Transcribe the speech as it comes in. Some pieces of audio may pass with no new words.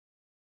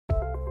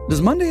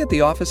Does Monday at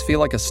the office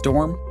feel like a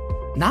storm?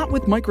 Not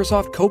with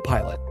Microsoft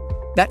Copilot.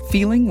 That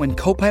feeling when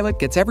Copilot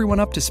gets everyone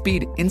up to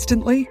speed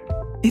instantly?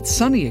 It's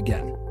sunny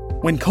again.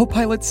 When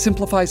Copilot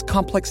simplifies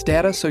complex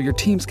data so your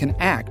teams can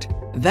act,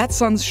 that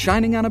sun's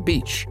shining on a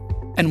beach.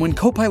 And when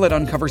Copilot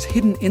uncovers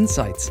hidden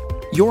insights,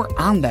 you're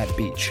on that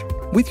beach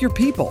with your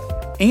people,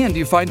 and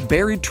you find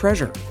buried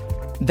treasure.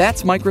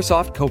 That's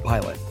Microsoft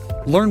Copilot.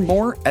 Learn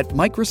more at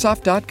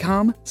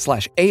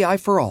Microsoft.com/AI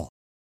for all.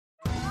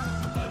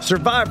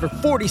 Survivor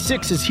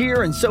 46 is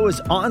here, and so is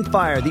On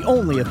Fire, the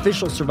only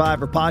official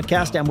Survivor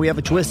podcast, and we have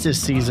a twist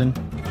this season.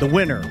 The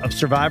winner of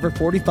Survivor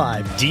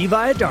 45, Dee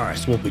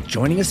Valladares, will be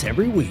joining us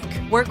every week.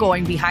 We're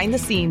going behind the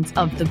scenes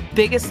of the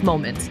biggest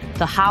moments,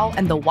 the how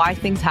and the why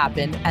things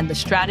happen, and the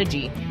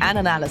strategy and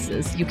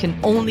analysis you can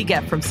only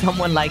get from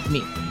someone like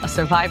me, a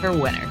Survivor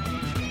winner.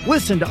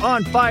 Listen to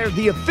On Fire,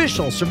 the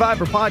official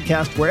Survivor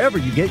podcast, wherever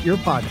you get your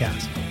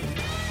podcast.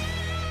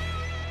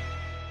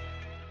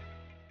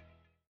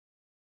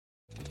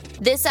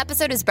 This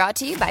episode is brought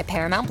to you by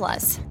Paramount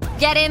Plus.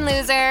 Get in,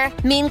 loser!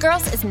 Mean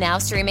Girls is now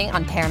streaming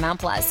on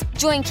Paramount Plus.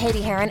 Join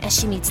Katie Heron as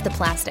she meets the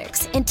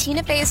plastics in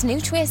Tina Fey's new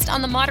twist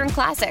on the modern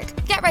classic.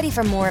 Get ready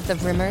for more of the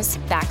rumors,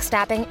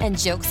 backstabbing, and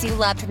jokes you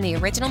loved from the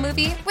original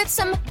movie with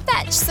some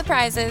fetch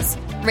surprises.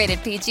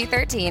 Rated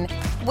PG-13.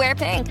 Wear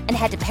pink and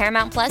head to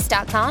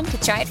ParamountPlus.com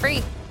to try it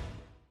free.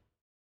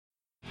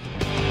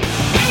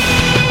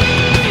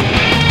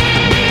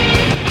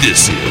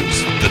 This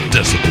is the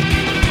Decibel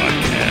Geek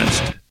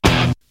Podcast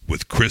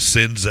with Chris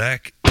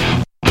Czynszak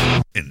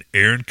and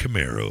Aaron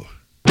Camaro.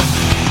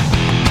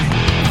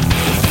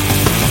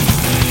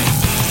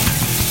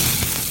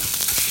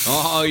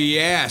 Oh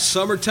yeah,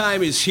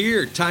 summertime is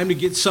here. Time to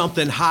get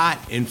something hot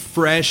and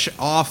fresh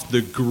off the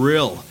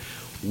grill.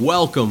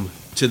 Welcome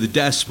to the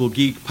Decibel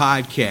Geek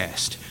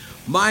Podcast.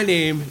 My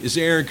name is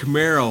Aaron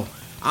Camaro.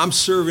 I'm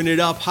serving it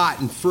up hot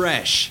and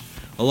fresh.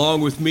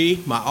 Along with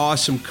me, my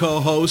awesome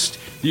co-host,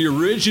 the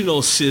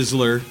original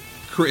sizzler,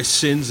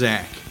 Chris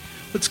Czynszak.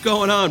 What's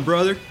going on,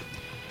 brother?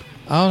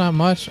 Oh, not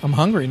much. I'm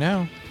hungry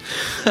now.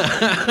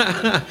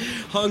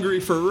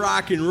 Hungry for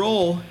rock and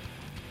roll.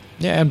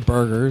 Yeah, and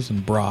burgers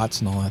and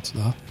brats and all that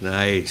stuff.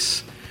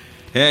 Nice.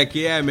 Heck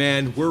yeah,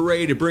 man. We're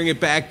ready to bring it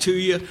back to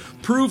you.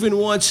 Proving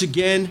once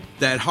again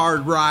that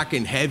hard rock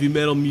and heavy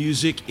metal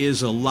music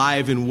is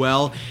alive and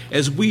well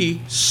as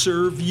we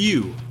serve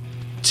you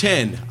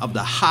 10 of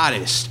the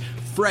hottest,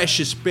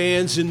 freshest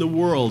bands in the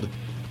world.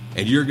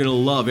 And you're going to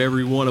love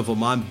every one of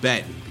them, I'm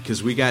betting,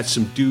 because we got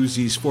some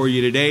doozies for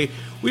you today.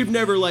 We've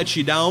never let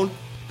you down.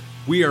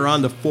 We are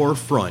on the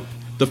forefront.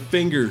 The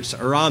fingers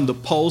are on the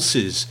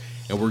pulses,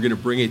 and we're going to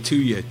bring it to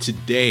you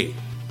today.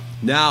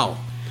 Now,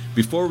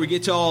 before we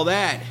get to all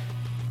that,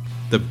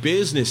 the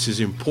business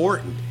is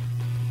important.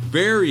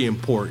 Very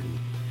important.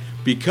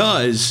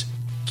 Because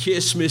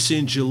Kissmas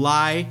in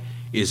July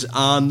is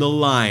on the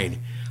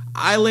line.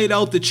 I laid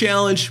out the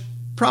challenge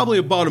probably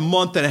about a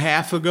month and a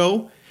half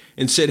ago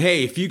and said,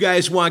 hey, if you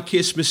guys want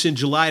Kissmas in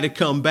July to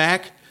come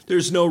back,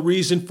 there's no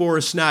reason for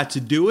us not to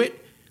do it.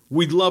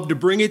 We'd love to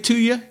bring it to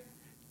you.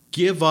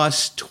 Give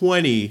us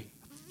 20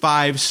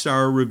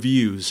 5-star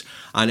reviews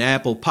on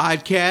Apple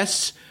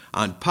Podcasts,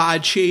 on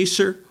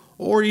Podchaser,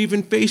 or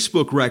even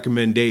Facebook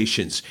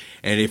recommendations.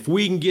 And if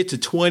we can get to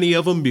 20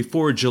 of them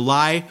before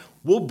July,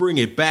 we'll bring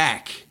it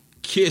back.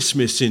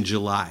 Kissmas in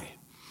July.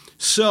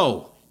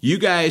 So, you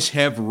guys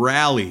have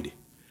rallied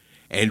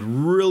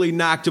and really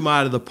knocked them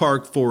out of the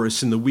park for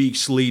us in the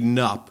weeks leading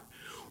up.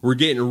 We're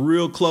getting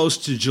real close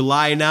to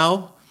July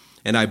now,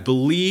 and I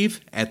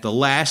believe at the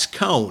last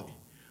count,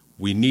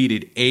 we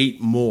needed 8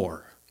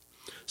 more.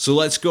 So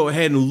let's go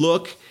ahead and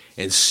look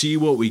and see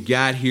what we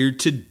got here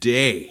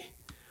today.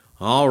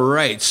 All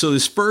right, so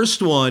this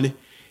first one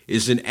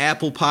is an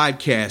Apple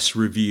Podcast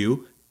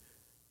review,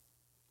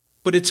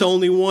 but it's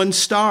only 1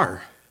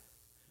 star.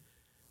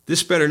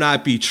 This better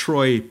not be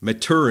Troy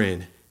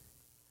Maturin.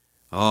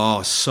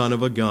 Oh, son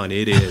of a gun,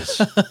 it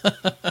is.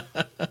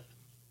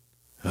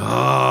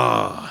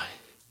 Oh.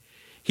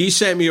 He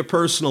sent me a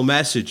personal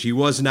message. He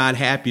was not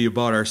happy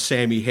about our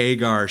Sammy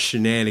Hagar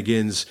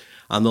shenanigans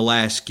on the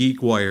last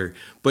Geek Wire,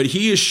 but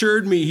he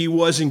assured me he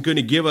wasn't going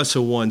to give us a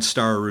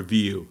 1-star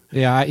review.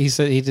 Yeah, he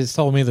said he just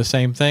told me the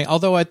same thing.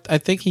 Although I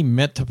think he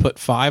meant to put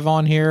 5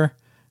 on here,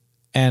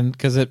 and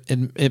because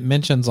it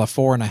mentions a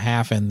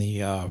 4.5 in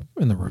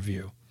the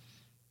review.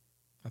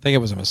 I think it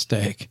was a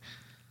mistake.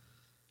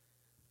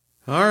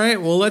 All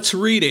right, well, let's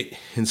read it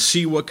and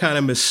see what kind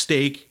of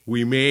mistake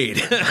we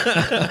made.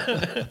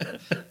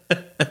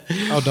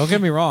 Oh, don't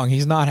get me wrong.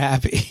 He's not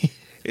happy.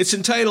 It's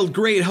entitled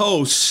Great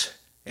Hosts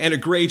and a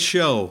Great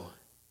Show.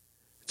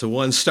 It's a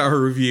 1-star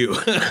review.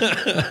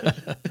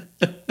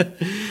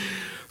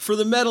 For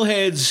the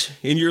metalheads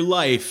in your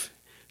life,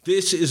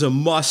 this is a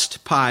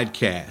must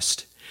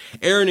podcast.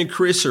 Aaron and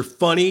Chris are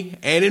funny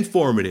and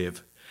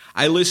informative.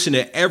 I listen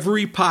to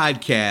every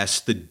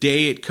podcast the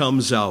day it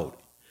comes out.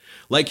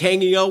 Like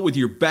hanging out with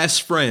your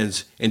best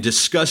friends and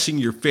discussing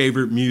your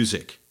favorite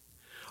music.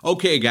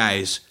 Okay,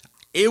 guys,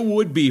 it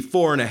would be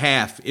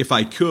 4.5 if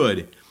I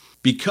could,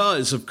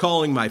 because of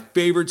calling my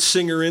favorite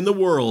singer in the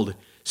world,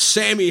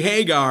 Sammy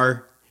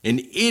Hagar, an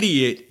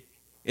idiot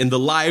in the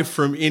Live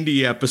from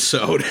Indy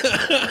episode.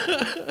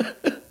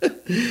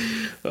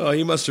 Oh,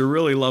 he must have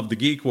really loved the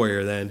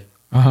GeekWire then.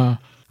 Uh-huh.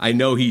 I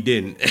know he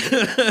didn't.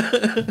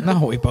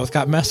 No, we both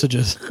got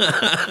messages.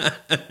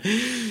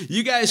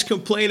 You guys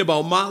complain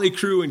about Motley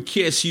Crue and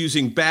Kiss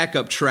using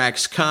backup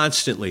tracks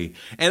constantly,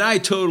 and I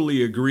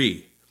totally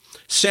agree.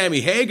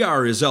 Sammy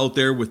Hagar is out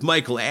there with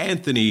Michael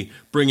Anthony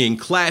bringing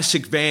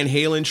classic Van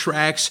Halen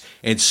tracks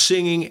and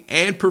singing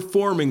and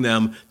performing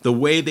them the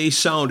way they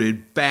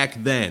sounded back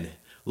then,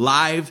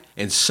 live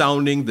and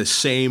sounding the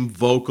same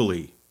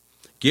vocally.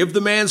 Give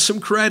the man some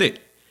credit.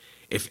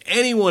 If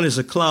anyone is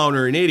a clown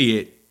or an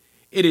idiot,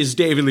 it is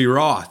David Lee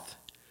Roth.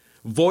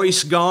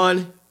 Voice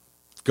gone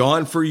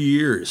for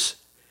years.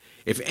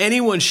 If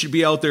anyone should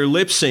be out there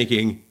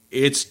lip-syncing,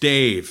 it's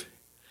Dave.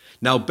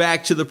 Now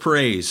back to the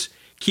praise.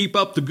 Keep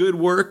up the good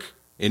work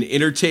and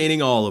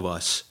entertaining all of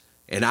us.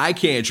 And I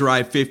can't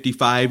drive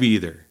 55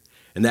 either.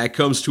 And that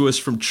comes to us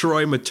from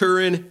Troy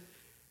Maturin.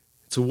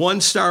 It's a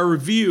 1-star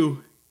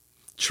review.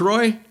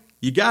 Troy,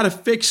 you got to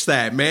fix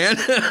that, man.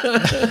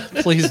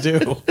 Please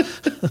do.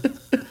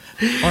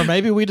 Or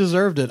maybe we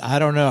deserved it. I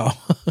don't know.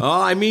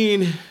 Oh, I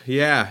mean,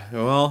 yeah.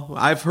 Well,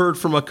 I've heard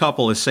from a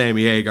couple of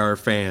Sammy Hagar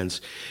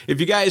fans.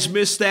 If you guys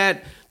missed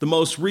that, the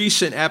most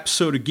recent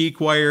episode of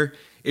GeekWire,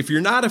 if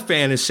you're not a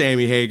fan of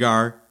Sammy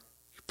Hagar,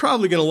 you're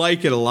probably going to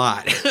like it a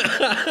lot.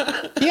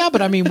 Yeah,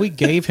 but I mean, we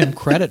gave him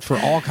credit for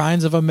all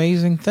kinds of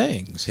amazing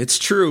things. It's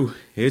true.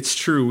 It's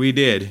true. We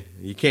did.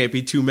 You can't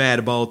be too mad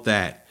about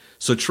that.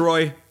 So,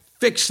 Troy,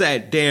 fix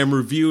that damn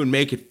review and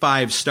make it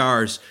 5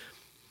 stars.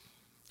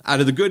 Out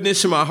of the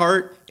goodness of my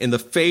heart and the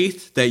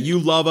faith that you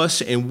love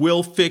us and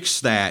will fix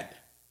that,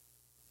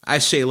 I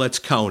say let's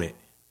count it.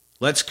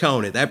 Let's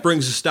count it. That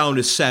brings us down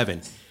to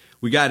 7.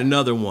 We got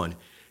another one.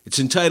 It's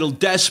entitled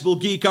Decibel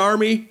Geek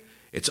Army.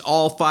 It's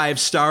all 5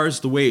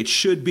 stars the way it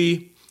should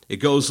be. It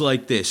goes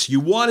like this. You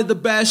wanted the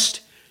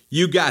best,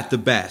 you got the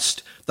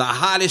best. The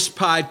hottest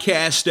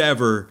podcast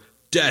ever,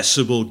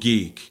 Decibel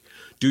Geek.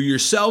 Do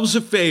yourselves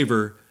a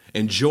favor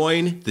and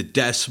join the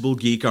Decibel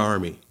Geek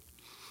Army.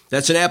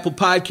 That's an Apple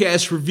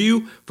Podcast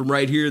review from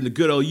right here in the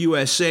good old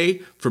USA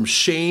from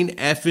Shane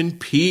Effin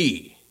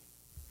P.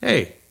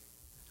 Hey,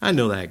 I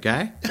know that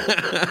guy.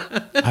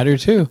 I do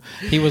too.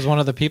 He was one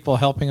of the people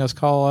helping us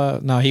call,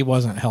 no, he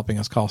wasn't helping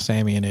us call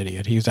Sammy an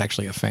idiot. He was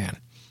actually a fan.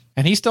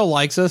 And he still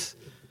likes us.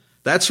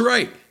 That's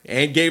right.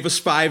 And gave us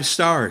 5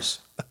 stars.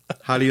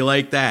 How do you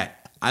like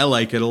that? I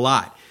like it a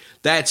lot.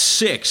 That's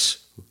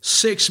 6.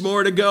 6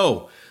 more to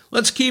go.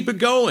 Let's keep it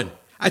going.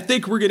 I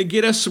think we're going to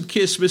get us some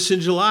Christmas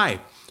in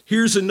July.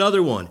 Here's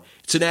another one.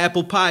 It's an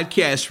Apple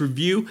Podcast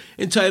review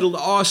entitled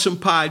Awesome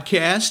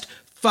Podcast,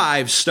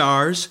 5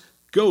 stars.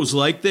 Goes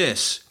like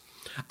this.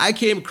 I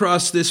came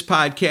across this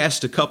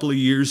podcast a couple of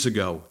years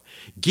ago.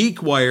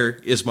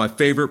 GeekWire is my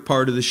favorite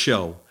part of the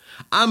show.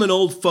 I'm an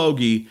old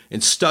fogey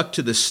and stuck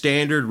to the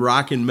standard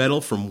rock and metal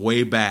from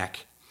way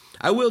back.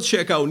 I will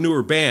check out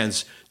newer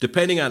bands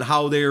depending on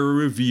how they are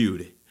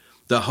reviewed.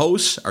 The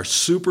hosts are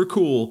super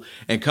cool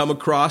and come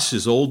across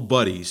as old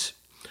buddies.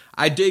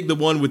 I dig the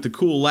one with the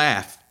cool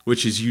laugh,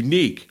 which is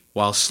unique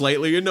while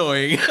slightly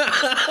annoying.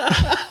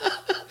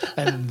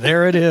 And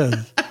there it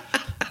is.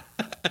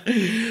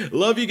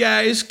 Love you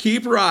guys.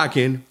 Keep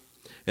rocking.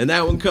 And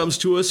that one comes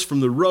to us from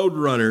the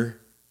Roadrunner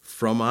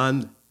from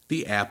on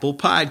the Apple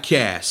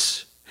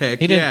Podcasts.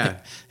 Heck yeah.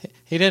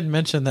 He didn't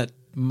mention that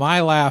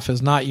my laugh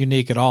is not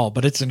unique at all,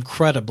 but it's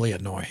incredibly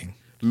annoying.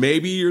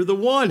 Maybe you're the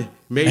one.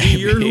 Maybe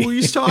you're who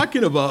he's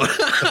talking about.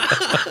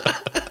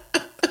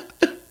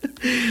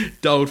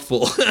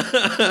 Doubtful.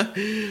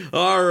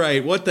 All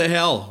right, what the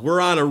hell?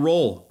 We're on a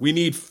roll. We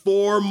need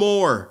 4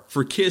 more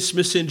for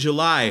Christmas in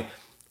July.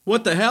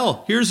 What the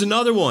hell? Here's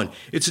another one.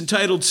 It's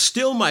entitled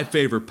Still My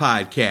Favorite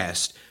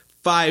Podcast.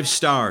 5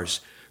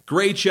 stars.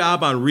 Great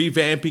job on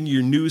revamping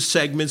your news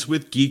segments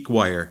with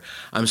GeekWire.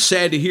 I'm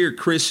sad to hear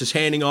Chris is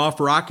handing off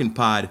Rockin'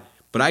 Pod,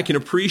 but I can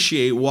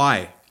appreciate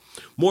why.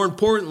 More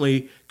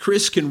importantly,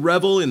 Chris can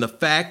revel in the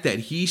fact that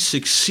he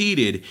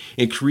succeeded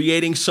in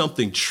creating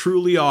something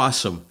truly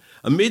awesome.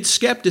 Amid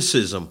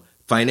skepticism,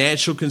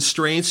 financial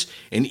constraints,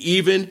 and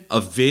even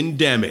a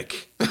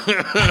vindemic.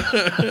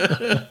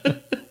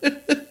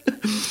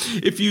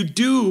 If you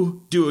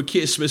do a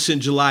Christmas in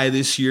July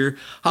this year,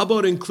 how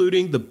about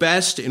including the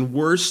best and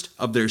worst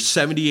of their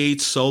 78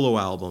 solo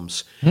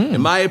albums? In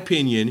my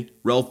opinion,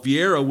 Ralph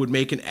Vieira would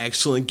make an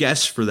excellent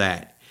guest for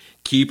that.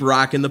 Keep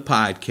rocking the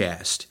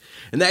podcast.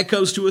 And that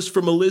comes to us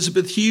from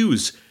Elizabeth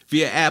Hughes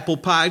via Apple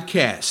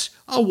Podcasts,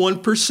 a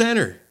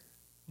 1%er.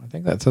 I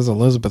think that says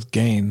Elizabeth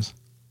Gaines.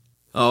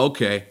 Oh,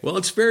 okay. Well,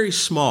 it's very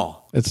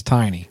small. It's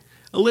tiny.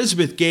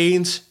 Elizabeth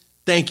Gaines,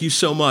 thank you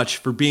so much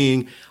for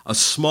being a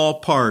small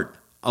part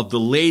of the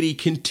lady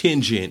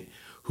contingent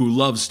who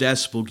loves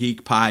Decibel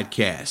Geek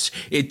podcasts.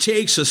 It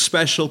takes a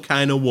special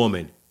kind of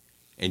woman,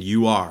 and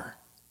you are.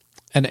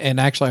 And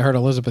actually, I heard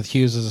Elizabeth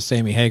Hughes is a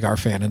Sammy Hagar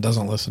fan and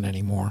doesn't listen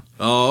anymore.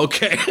 Oh,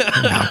 okay.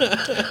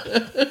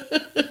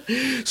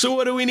 So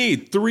what do we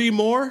need? 3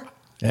 more?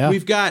 Yeah.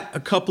 We've got a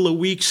couple of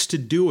weeks to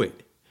do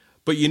it.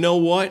 But you know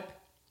what?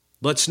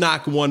 Let's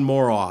knock one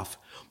more off.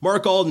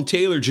 Mark Alden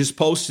Taylor just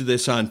posted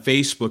this on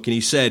Facebook, and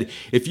he said,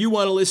 if you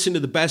want to listen to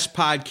the best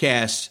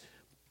podcast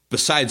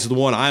besides the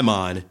one I'm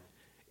on,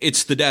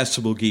 it's the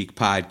Decibel Geek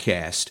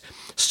podcast.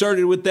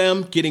 Started with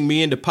them, getting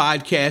me into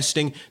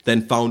podcasting,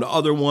 then found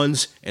other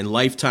ones and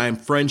lifetime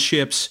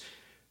friendships.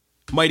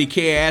 Mighty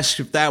K asked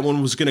if that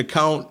one was going to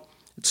count.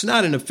 It's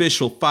not an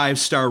official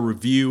 5-star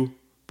review,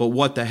 but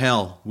what the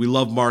hell? We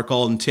love Mark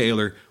Alden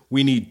Taylor.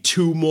 We need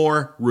 2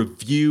 more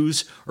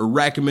reviews or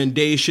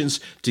recommendations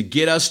to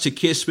get us to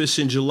Kissmas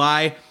in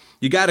July.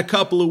 You got a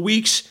couple of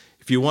weeks.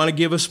 If you want to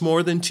give us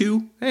more than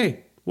 2,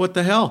 hey, what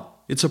the hell?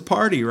 It's a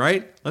party,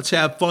 right? Let's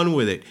have fun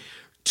with it.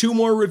 2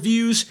 more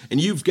reviews, and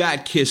you've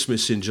got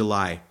Kissmas in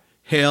July.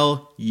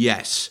 Hell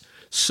yes.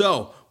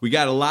 So, we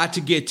got a lot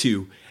to get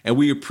to, and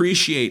we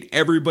appreciate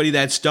everybody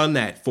that's done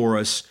that for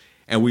us,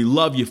 and we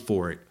love you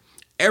for it.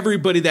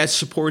 Everybody that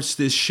supports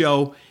this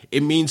show,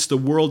 it means the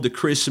world to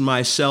Chris and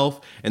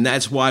myself, and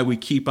that's why we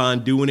keep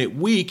on doing it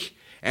week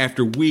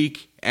after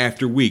week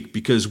after week,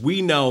 because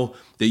we know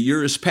that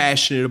you're as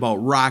passionate about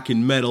rock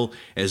and metal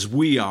as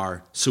we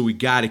are, so we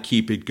got to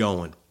keep it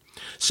going.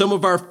 Some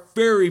of our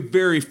very,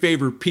 very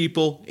favorite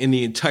people in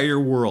the entire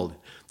world,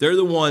 they're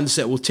the ones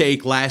that will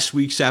take last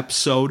week's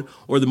episode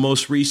or the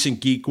most recent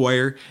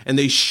GeekWire, and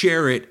they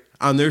share it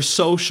on their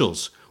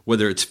socials,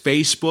 whether it's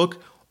Facebook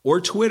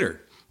or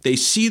Twitter. They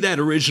see that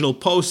original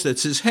post that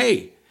says,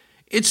 hey,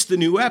 it's the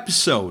new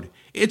episode.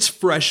 It's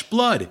fresh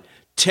blood.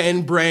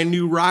 10 brand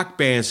new rock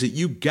bands that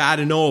you got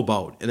to know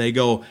about. And they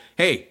go,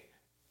 hey,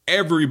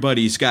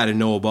 everybody's got to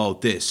know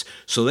about this.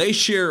 So they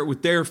share it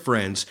with their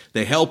friends.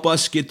 They help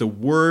us get the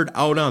word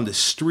out on the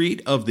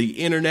street of the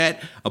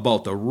internet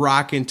about the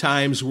rockin'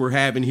 times we're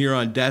having here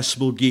on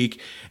Decibel Geek.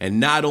 And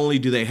not only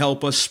do they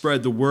help us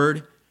spread the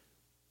word,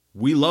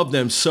 we love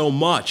them so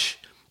much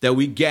that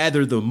we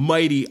gather the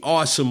mighty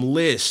awesome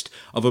list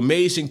of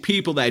amazing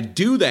people that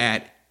do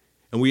that,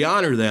 and we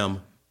honor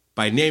them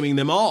by naming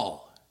them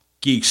all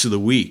Geeks of the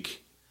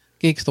Week.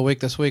 Geeks of the Week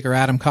this week are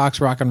Adam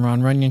Cox, Rock and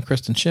Ron Runyon,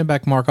 Kristen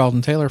Schimbeck, Mark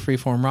Alden Taylor,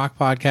 Freeform Rock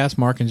Podcast,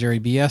 Mark and Jerry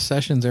BS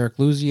Sessions, Eric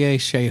Luzier,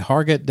 Shay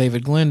Hargett,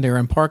 David Glenn,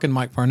 Darren Parkin,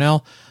 Mike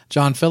Parnell,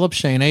 John Phillips,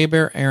 Shane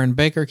Aber, Aaron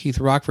Baker, Keith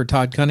Rockford,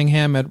 Todd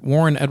Cunningham,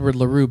 Warren Edward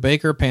LaRue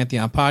Baker,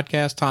 Pantheon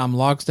Podcast, Tom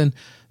Logston,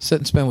 Sit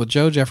and Spin with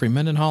Joe, Jeffrey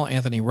Mendenhall,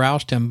 Anthony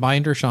Roush, Tim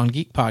Binder, Sean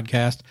Geek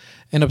Podcast,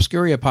 and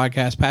Obscuria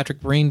Podcast, Patrick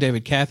Breen,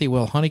 David Cathy,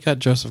 Will Honeycutt,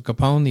 Joseph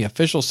Capone, the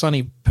official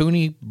Sonny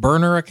Pooney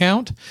burner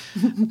account,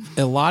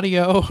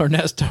 Eladio,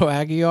 Ernesto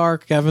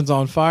Aguiar, Kevin's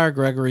on Fire,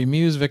 Gregory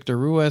Muse, Victor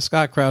Ruiz,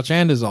 Scott Crouch,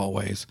 and as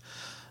always,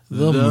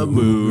 the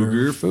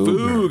Mooger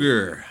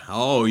Fooger.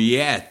 Oh,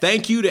 yeah.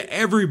 Thank you to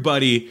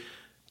everybody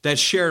that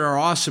shared our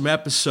awesome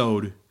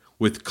episode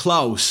with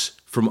Klaus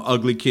from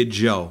Ugly Kid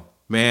Joe.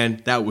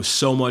 Man, that was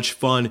so much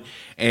fun.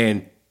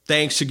 And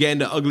thanks again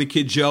to Ugly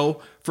Kid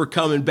Joe for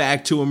coming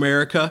back to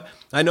America.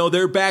 I know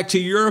they're back to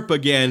Europe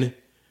again,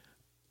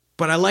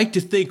 but I like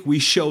to think we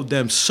showed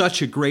them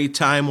such a great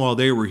time while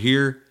they were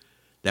here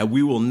that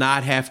we will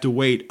not have to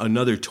wait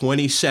another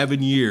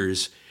 27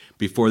 years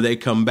before they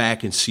come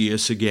back and see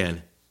us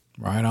again.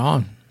 Right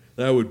on.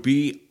 That would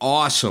be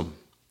awesome.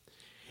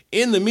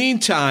 In the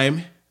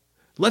meantime,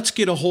 let's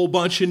get a whole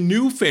bunch of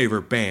new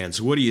favorite bands.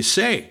 What do you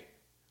say?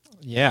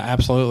 Yeah,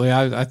 absolutely.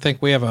 I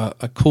think we have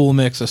a cool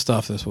mix of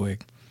stuff this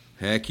week.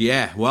 Heck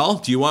yeah. Well,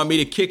 do you want me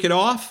to kick it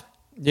off?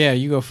 Yeah,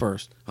 you go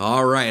first.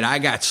 All right, I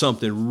got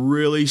something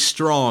really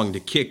strong to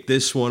kick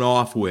this one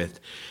off with.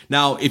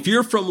 Now, if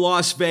you're from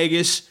Las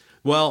Vegas,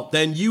 well,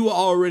 then you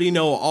already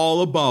know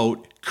all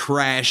about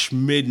Crash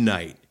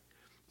Midnight.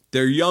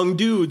 They're young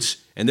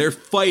dudes, and they're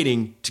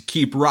fighting to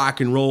keep rock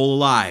and roll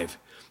alive.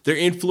 They're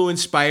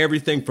influenced by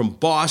everything from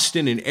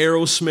Boston and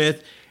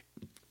Aerosmith.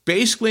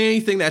 Basically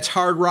anything that's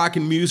hard rock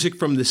and music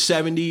from the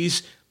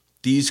 70s,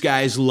 these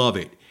guys love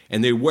it.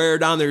 And they wear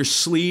it on their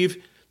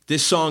sleeve.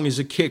 This song is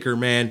a kicker,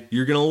 man.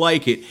 You're going to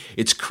like it.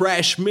 It's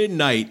Crash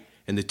Midnight,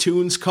 and the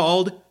tune's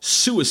called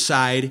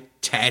Suicide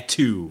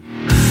Tattoo.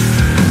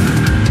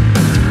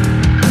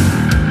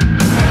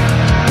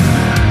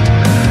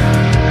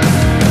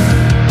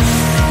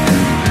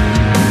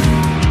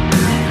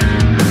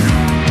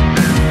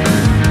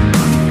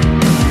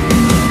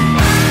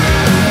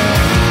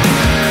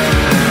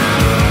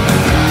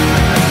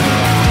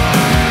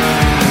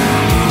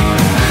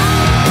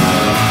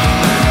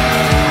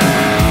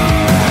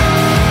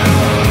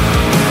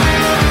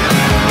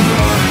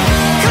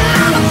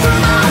 Through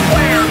my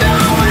window,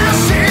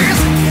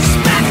 she's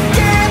back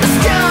in the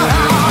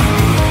sky.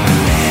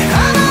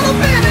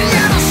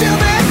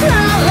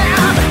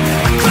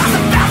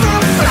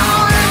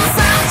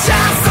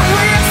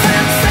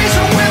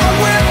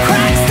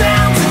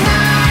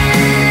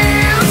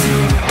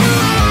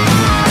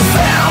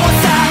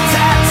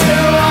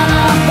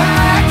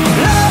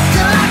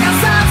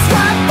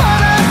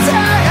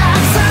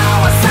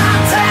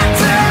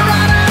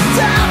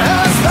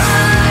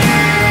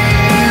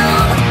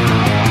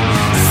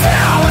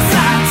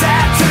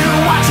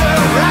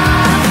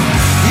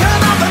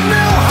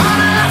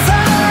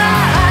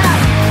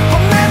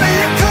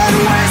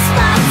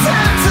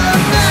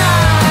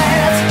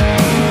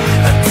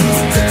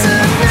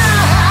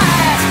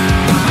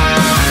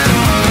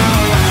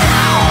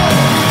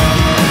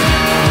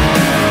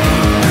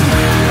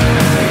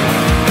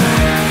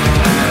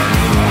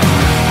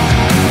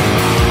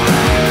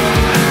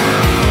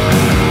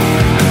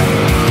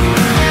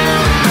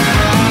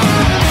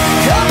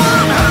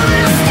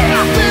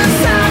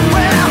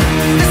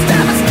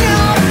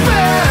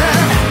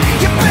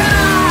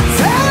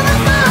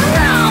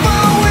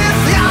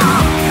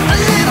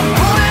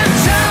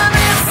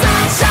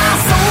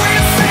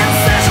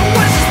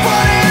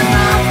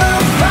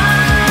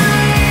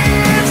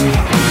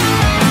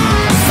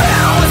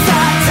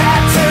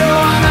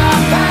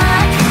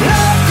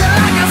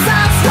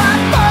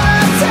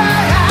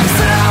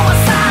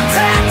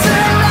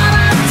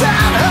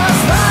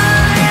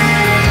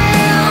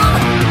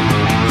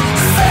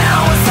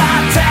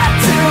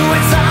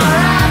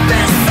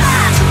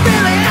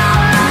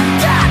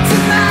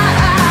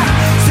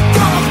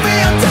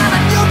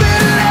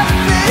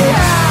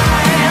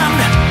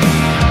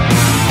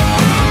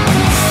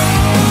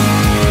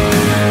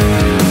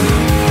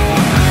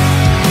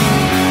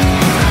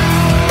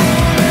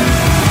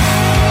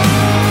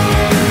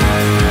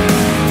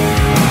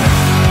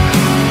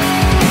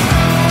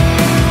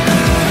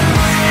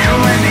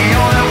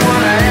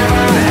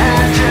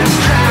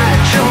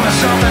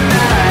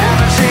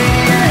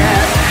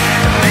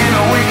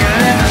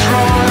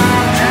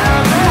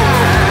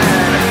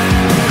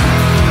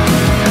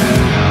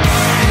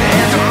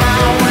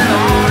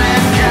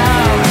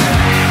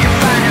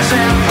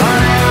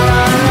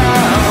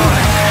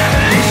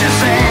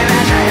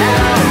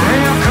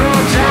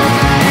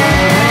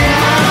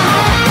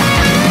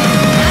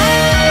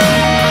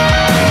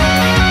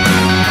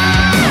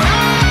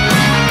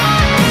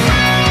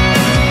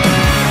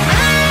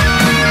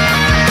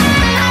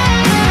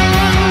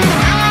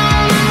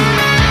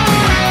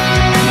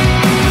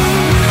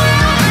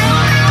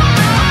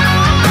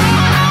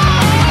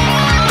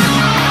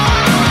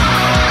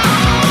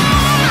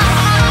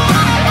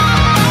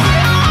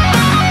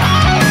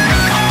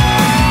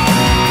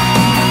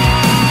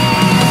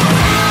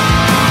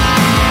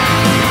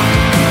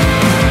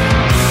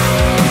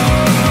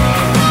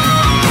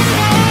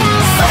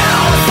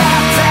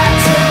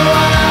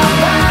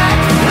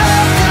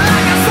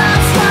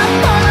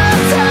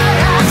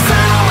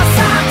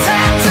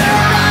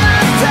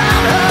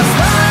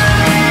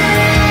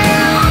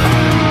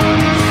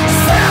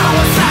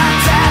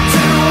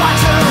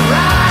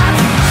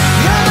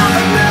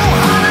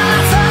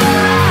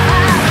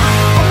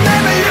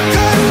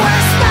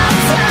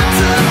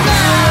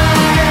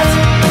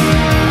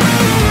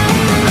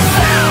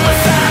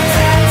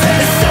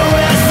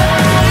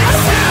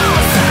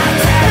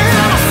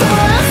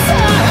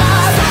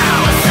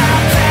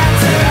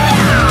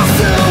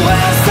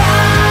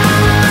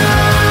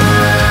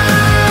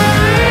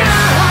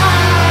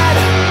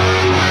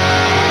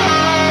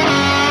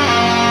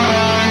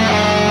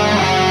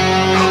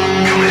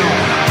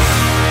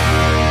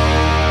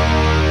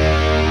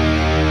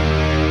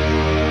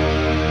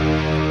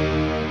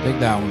 Dig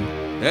that one.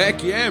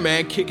 Heck yeah,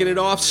 man. Kicking it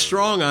off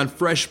strong on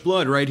Fresh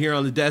Blood right here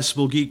on the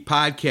Decibel Geek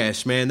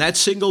podcast, man. That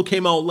single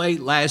came out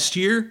late last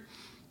year,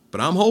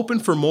 but I'm hoping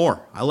for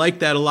more. I like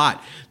that a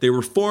lot. They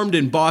were formed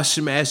in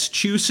Boston,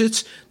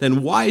 Massachusetts.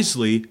 Then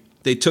wisely,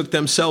 they took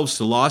themselves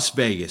to Las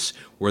Vegas,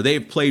 where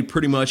they've played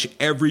pretty much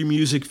every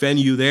music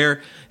venue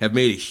there, have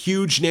made a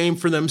huge name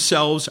for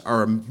themselves,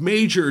 are a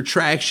major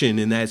attraction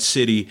in that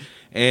city,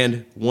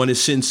 and one of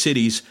Sin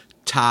City's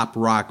top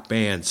rock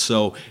bands.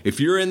 So if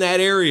you're in that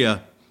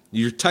area,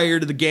 you're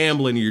tired of the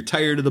gambling, you're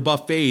tired of the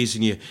buffets,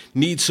 and you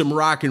need some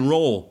rock and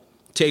roll,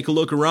 take a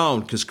look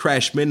around, because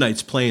Crash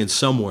Midnight's playing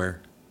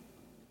somewhere.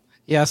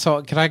 Yeah,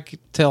 so can I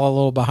tell a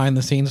little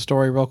behind-the-scenes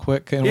story real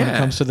quick when it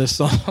comes to this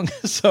song?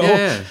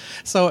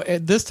 So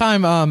at this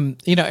time,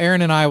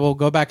 Aaron and I will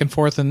go back and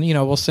forth, and,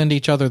 we'll send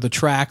each other the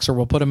tracks, or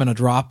we'll put them in a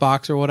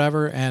Dropbox or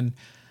whatever, and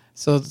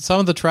so some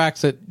of the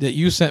tracks that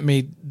you sent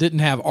me didn't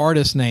have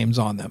artist names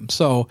on them.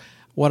 So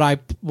what I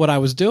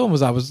was doing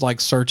was I was like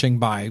searching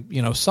by,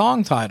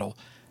 song title.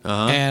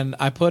 And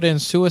I put in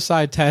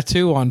Suicide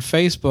Tattoo on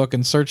Facebook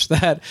and searched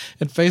that,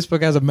 and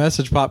Facebook has a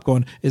message pop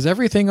going, "Is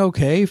everything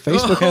okay?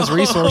 Facebook has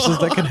resources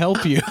that can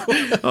help you."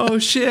 Oh,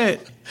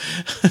 shit.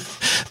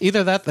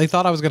 Either that, they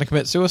thought I was going to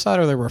commit suicide,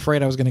 or they were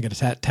afraid I was going to get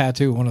a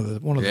tattoo, one of the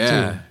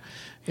two.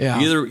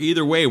 Yeah.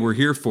 Either way, we're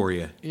here for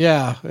you.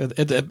 Yeah.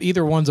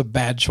 Either one's a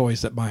bad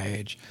choice at my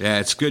age. Yeah,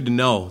 it's good to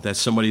know that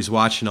somebody's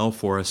watching out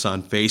for us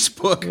on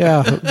Facebook.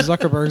 Yeah,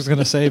 Zuckerberg's going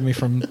to save me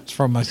from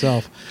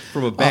myself.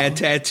 From a bad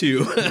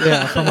tattoo.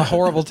 Yeah, from a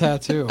horrible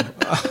tattoo.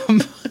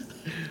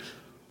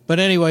 But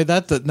anyway,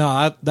 that's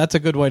a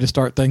good way to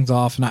start things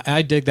off. And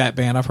I dig that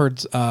band. I've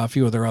heard a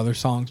few of their other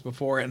songs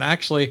before. And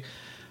actually,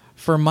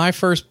 for my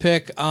first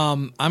pick,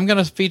 I'm going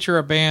to feature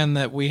a band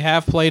that we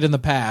have played in the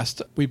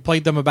past. We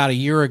played them about a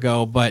year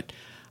ago, but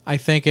I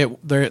think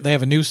they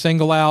have a new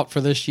single out for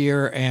this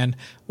year, and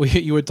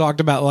you had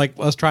talked about like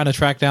us trying to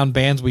track down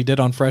bands we did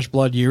on Fresh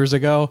Blood years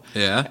ago.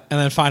 Yeah. And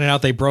then finding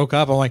out they broke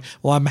up. I'm like,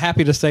 well, I'm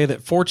happy to say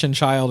that Fortune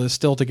Child is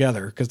still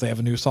together because they have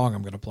a new song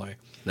I'm going to play.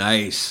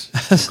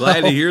 Nice.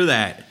 Glad to hear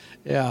that.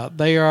 Yeah,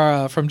 they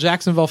are from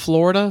Jacksonville,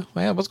 Florida.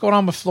 Man, what's going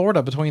on with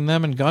Florida between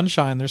them and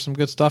Gunshine? There's some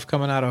good stuff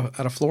coming out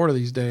of Florida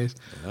these days.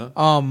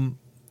 Yeah.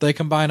 They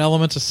combine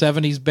elements of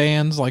 70s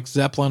bands like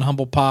Zeppelin,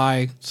 Humble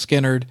Pie,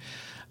 Skynyrd,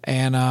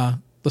 and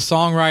the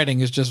songwriting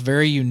is just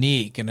very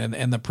unique,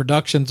 and the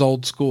production's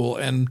old school.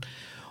 And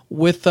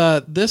with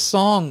this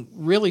song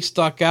really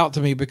stuck out to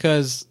me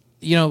because,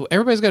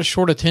 everybody's got a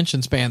short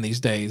attention span these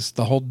days.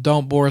 The whole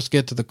 "Don't bore us,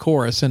 get to the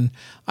chorus," and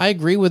I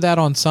agree with that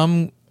on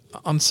some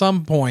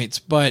points,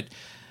 but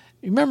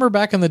you remember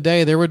back in the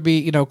day, there would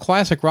be,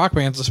 classic rock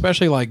bands,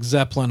 especially like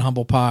Zeppelin,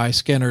 Humble Pie,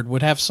 Skynyrd,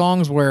 would have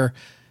songs where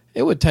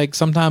it would take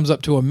sometimes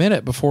up to a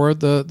minute before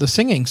the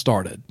singing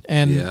started.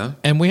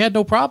 And we had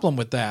no problem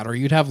with that. Or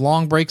you'd have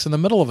long breaks in the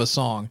middle of a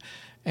song.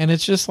 And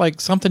it's just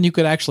like something you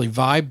could actually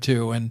vibe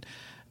to. And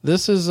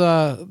this is,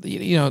 I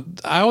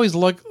always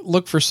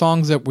look for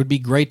songs that would be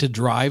great to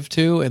drive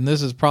to. And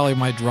this is probably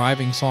my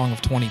driving song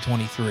of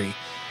 2023.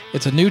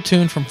 It's a new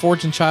tune from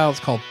Fortune Child. It's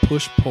called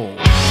Push Pull.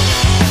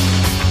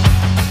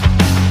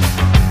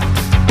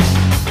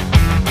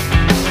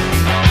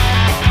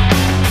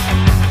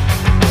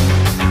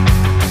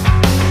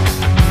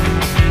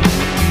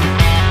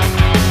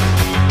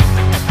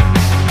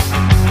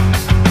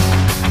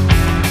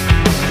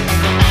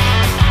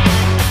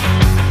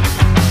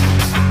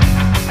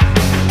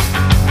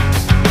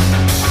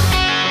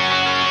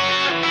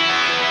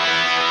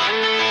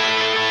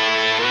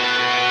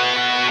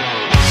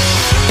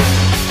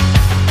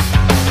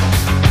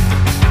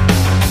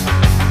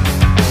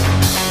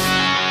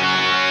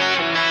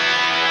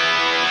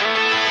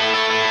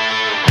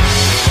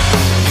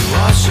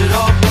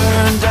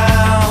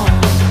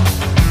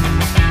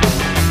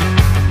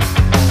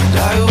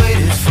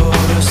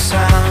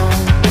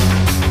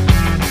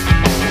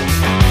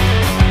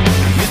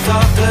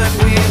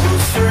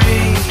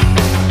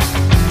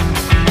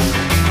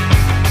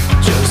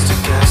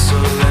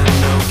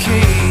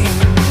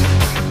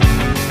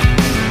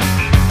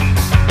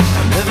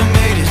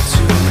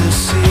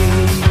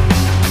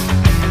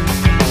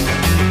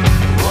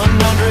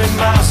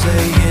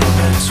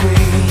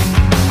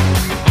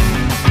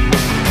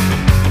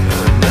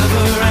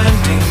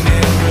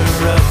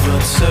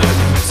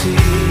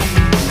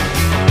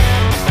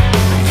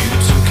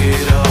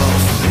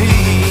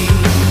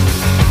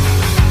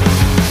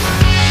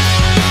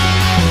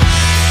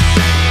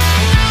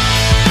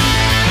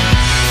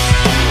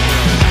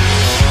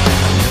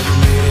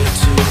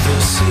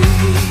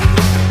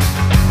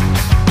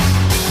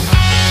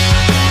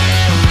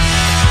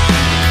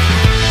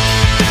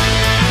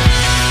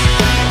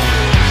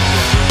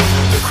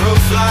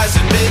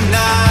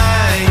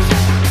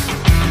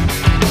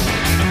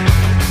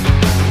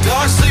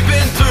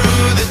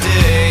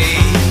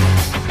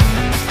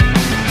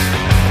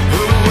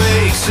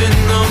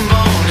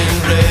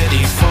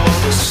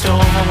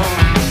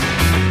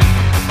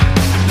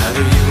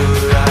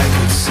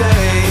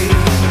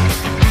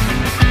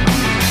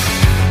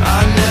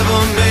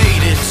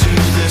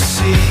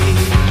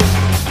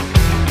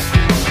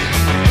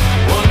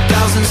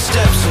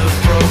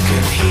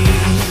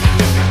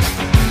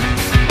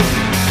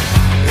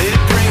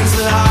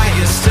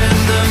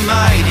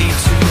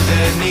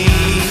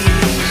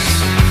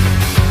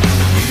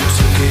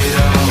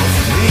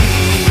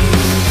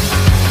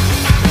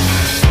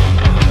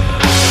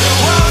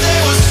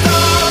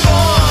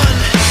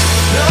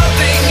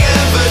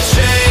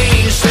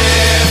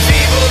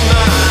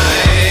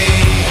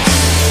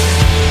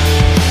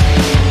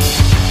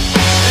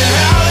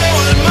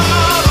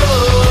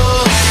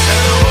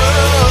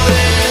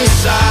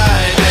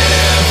 Inside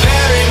their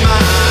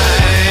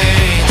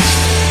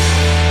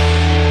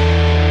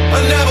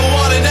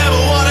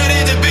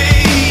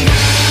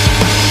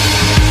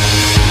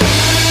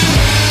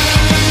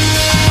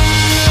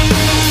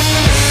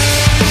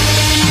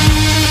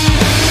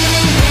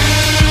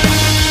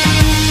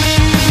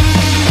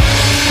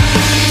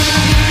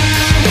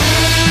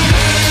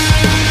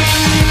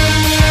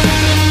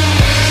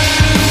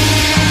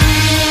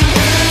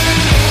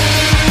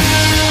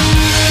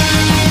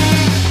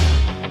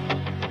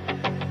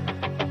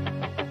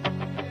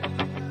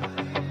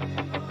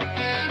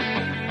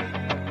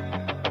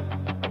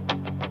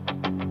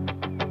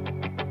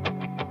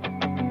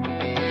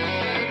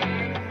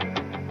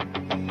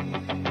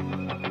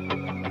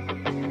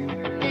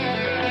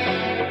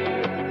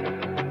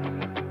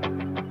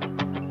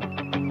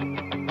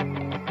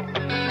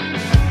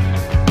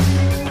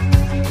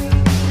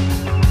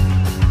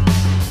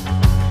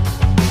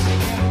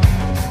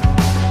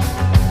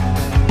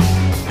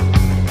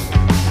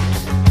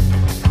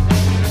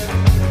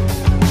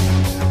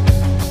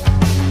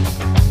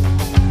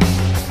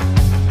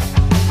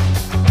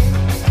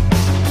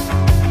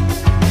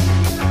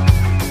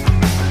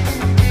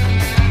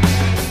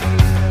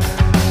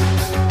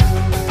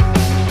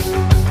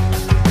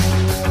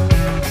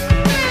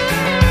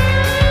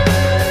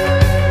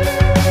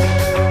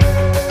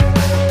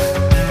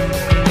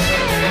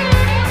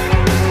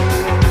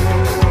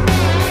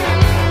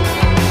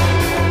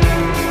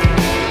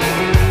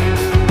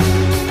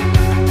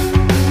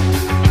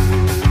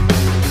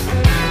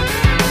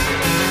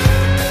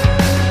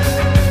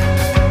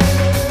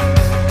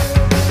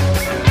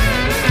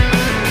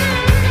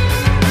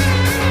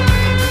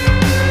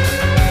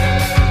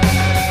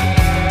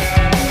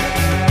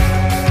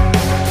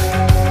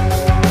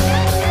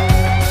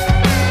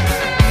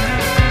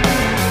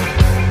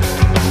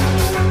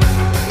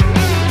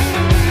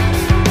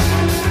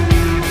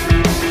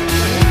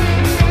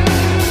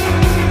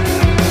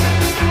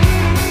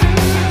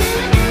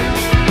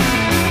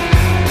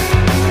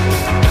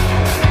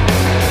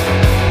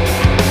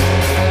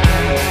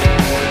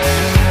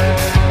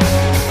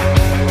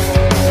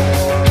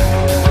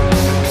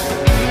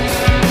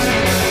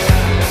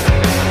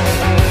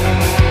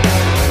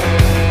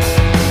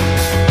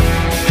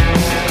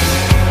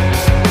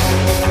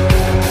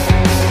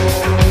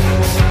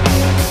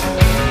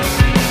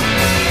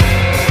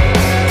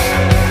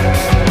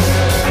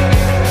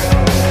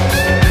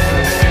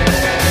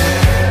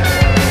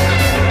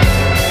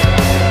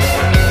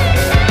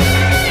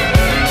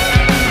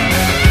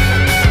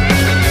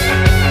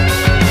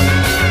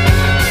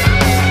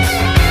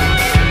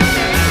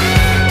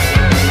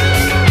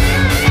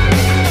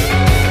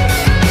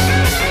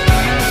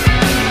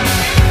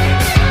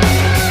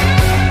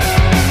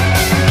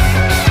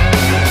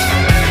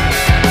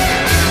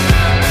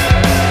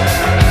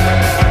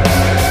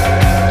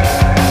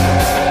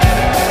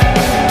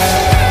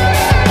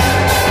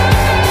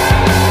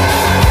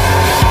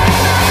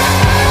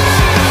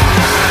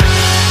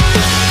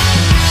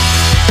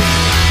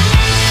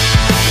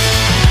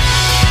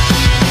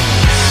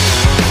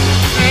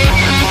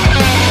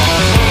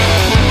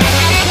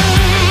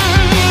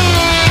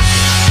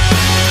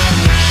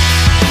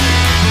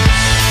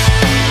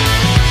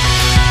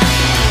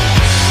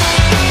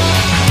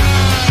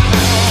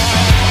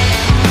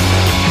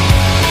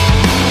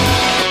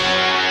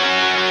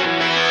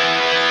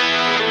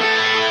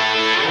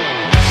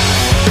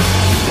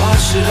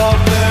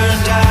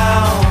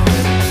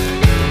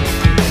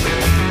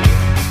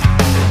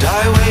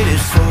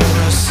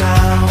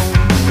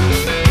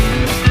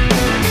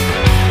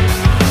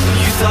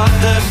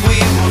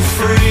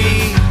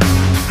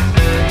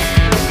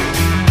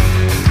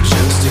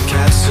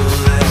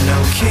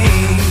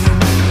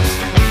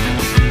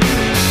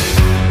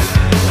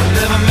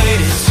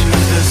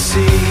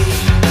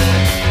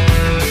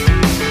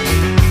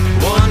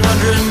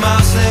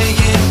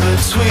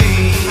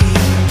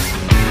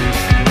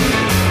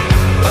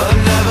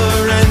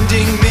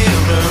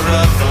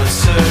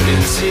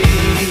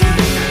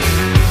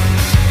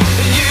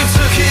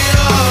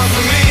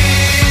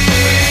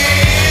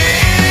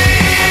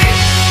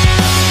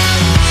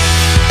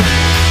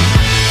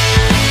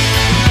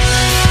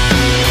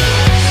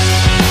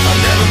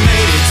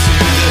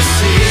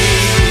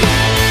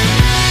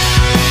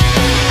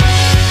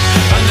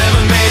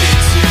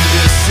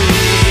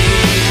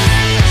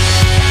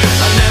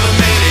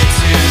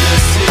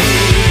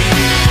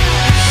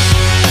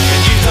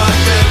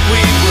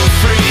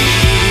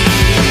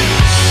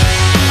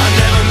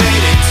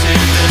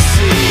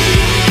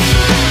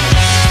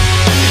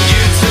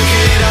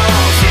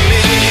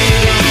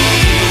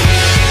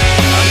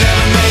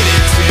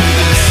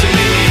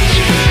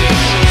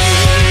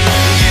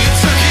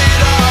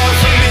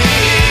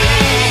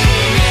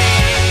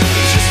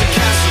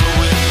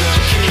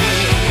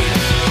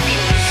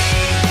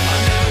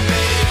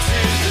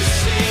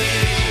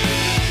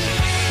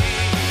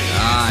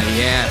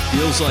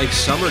feels like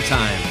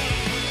summertime.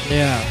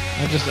 Yeah,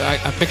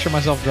 I picture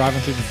myself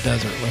driving through the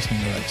desert listening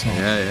to that song.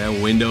 Yeah,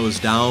 windows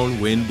down,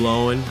 wind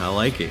blowing. I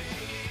like it.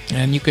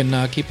 And you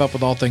can keep up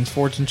with all things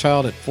Fortune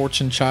Child at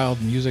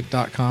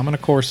fortunechildmusic.com, and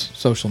of course,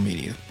 social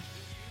media.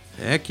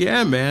 Heck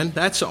yeah, man.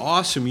 That's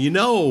awesome. You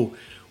know,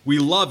 we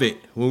love it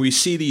when we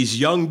see these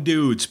young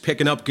dudes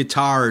picking up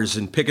guitars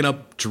and picking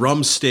up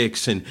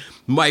drumsticks and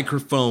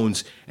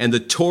microphones and the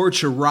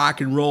torch of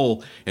rock and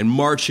roll and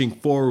marching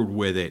forward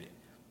with it.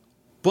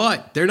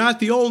 But they're not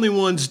the only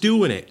ones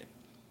doing it.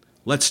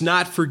 Let's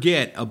not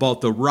forget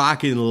about the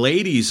rockin'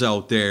 ladies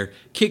out there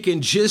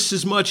kicking just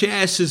as much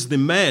ass as the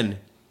men.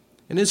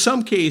 And in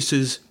some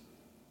cases,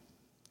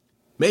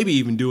 maybe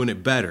even doing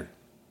it better.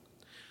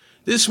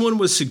 This one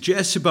was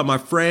suggested by my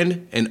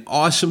friend and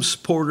awesome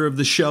supporter of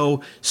the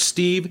show,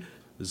 Steve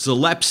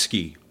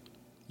Zalewski.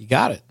 You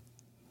got it.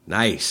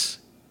 Nice.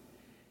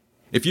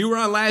 If you were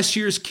on last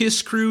year's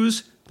Kiss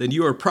Cruise, then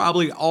you are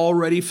probably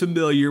already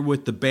familiar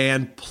with the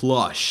band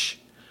Plush.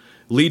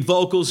 Lead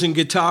vocals and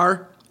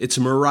guitar, it's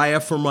Mariah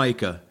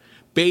Formica.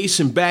 Bass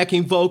and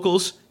backing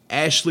vocals,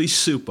 Ashley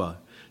Supa.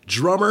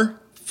 Drummer,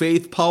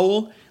 Faith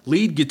Powell.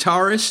 Lead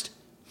guitarist,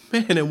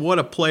 man, and what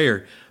a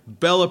player,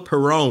 Bella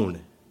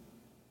Perrone.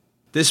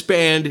 This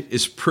band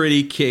is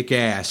pretty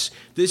kick-ass.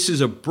 This is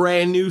a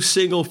brand new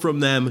single from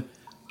them,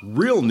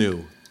 real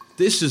new.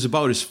 This is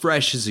about as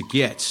fresh as it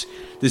gets.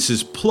 This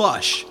is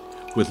Plush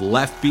with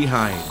Left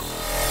Behind.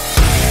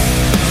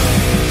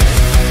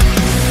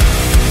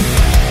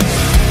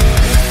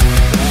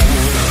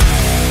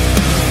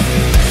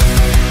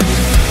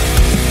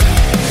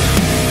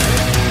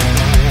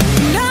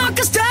 Knock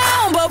us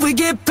down, but we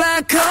get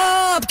back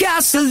up.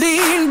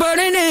 Gasoline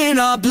burning in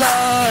our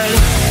blood.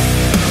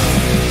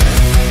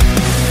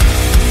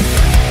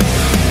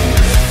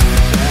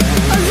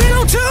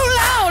 Too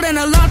loud and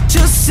a lot to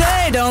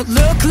say. Don't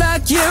look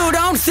like you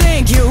don't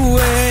think you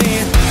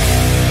weigh.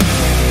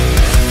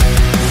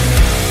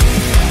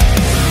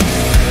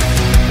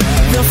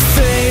 The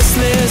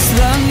faceless,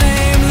 the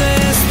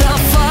nameless, the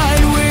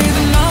fight with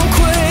no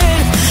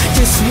quit.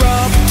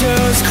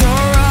 Disruptors,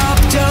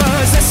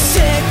 corruptors, as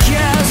sick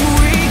as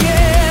we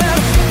get.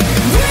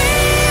 We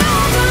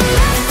are the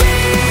left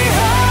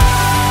behind,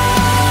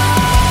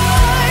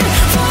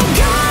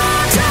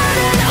 forgotten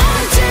and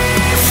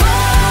undefined.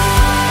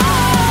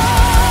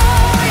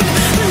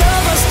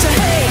 Love us to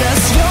hate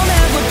us, you'll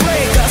never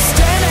break us.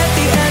 Stand at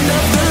the end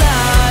of the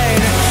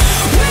line.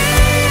 We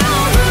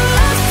are the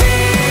left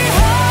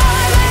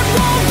behind, and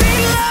won't be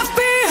left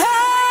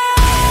behind.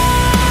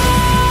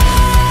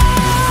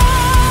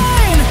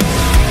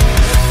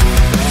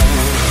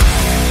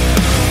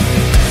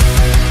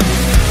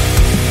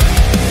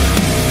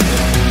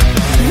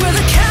 We're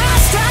the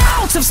cast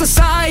out of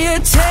society,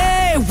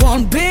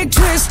 one big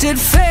twisted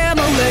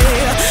family.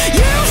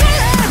 Usually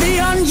the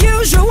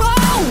unusual,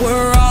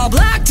 we're all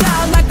blacked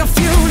out like a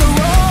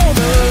funeral.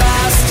 The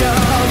last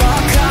of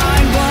our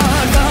kind,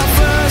 but the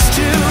first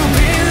to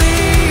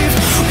believe.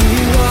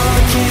 We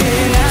walk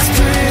in as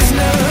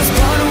prisoners,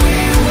 but we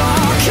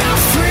walk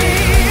out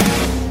free.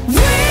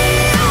 We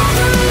are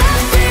the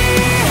left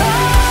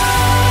behind,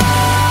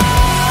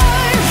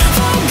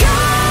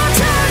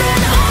 forgotten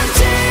and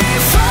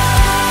undefined.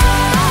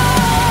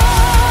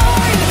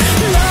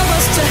 Love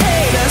us to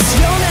hate us,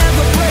 you'll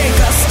never break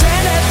us.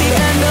 Stand at the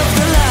end of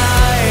the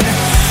line.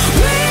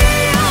 We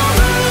are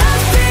the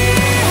left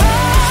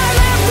behind,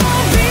 and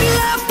won't be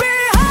left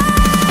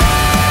behind.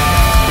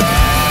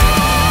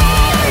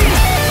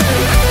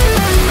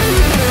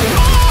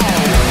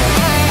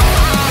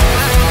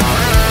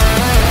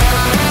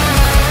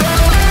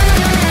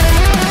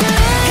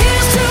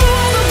 Here's to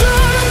all the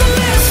blood of the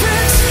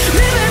misfits,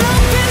 living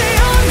up in the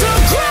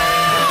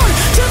underground.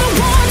 To the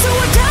ones who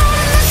are down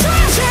in the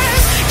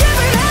trenches, give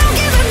it out,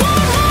 give it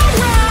one more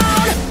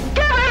round.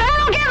 Give it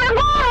out, give it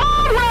one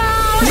more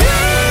round. We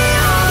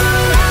are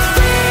the left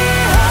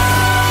behind,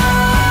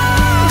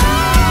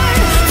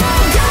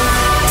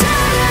 forgotten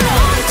and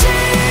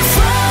undefined.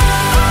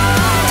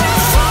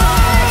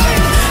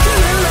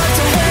 You love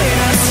to hate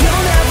us,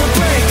 you'll never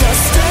break us.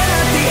 Stand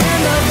at the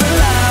end of the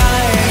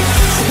line.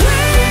 We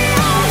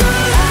are the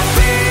left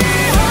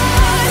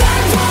behind,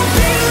 and won't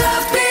be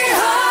left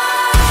behind.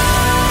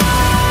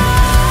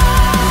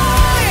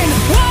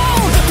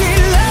 Won't be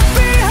left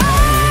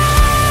behind.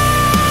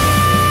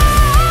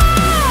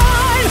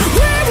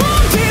 We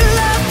won't be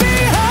left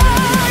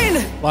behind.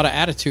 A lot of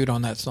attitude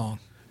on that song.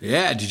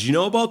 Yeah, did you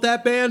know about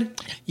that band?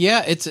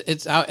 Yeah,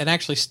 it's out, and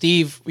actually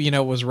Steve,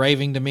 was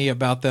raving to me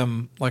about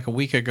them like a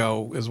week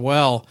ago as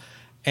well.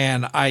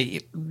 And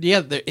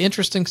the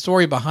interesting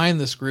story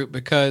behind this group,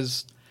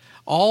 because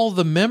all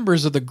the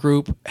members of the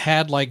group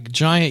had like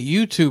giant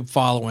YouTube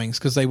followings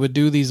because they would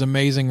do these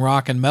amazing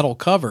rock and metal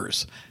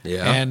covers.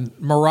 Yeah. And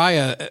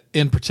Mariah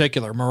in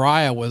particular,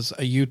 Mariah was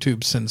a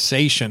YouTube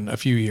sensation a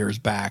few years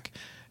back,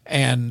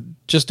 and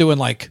just doing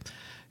like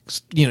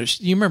you know,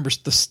 you remember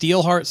the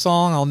Steelheart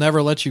song, I'll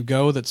Never Let You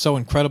Go, that's so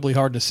incredibly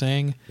hard to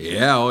sing?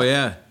 Yeah, oh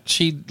yeah.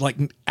 She like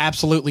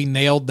absolutely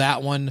nailed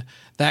that one.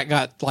 That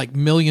got like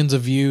millions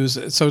of views.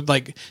 So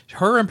like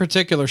her in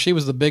particular, she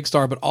was the big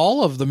star, but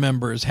all of the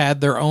members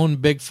had their own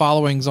big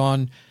followings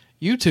on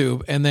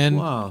YouTube and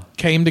then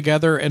came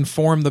together and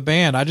formed the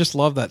band. I just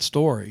love that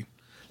story.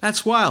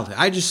 That's wild.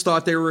 I just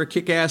thought they were a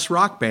kick-ass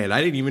rock band.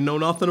 I didn't even know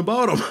nothing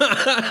about them.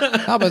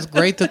 No, but it's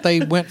great that they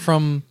went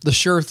from the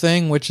Sure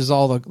Thing, which is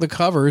all the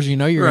covers, you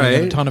know, you're going to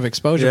get a ton of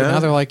exposure. Yeah. But now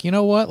they're like, you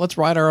know what? Let's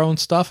write our own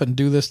stuff and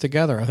do this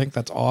together. I think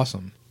that's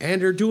awesome. And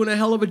they're doing a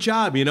hell of a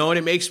job, you know, and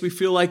it makes me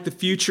feel like the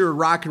future of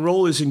rock and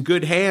roll is in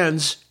good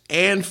hands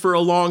and for a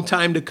long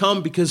time to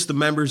come because the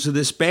members of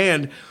this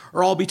band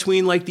are all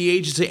between like the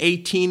ages of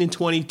 18 and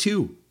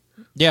 22.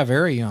 Yeah,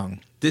 very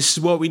young. This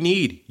is what we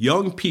need.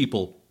 Young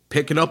people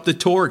picking up the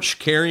torch,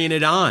 carrying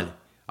it on.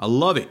 I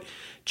love it.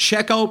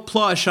 Check out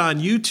Plush on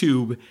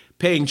YouTube,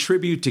 paying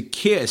tribute to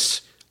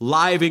Kiss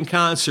live in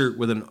concert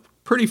with a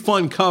pretty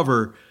fun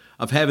cover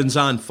of Heaven's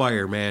on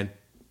Fire, man.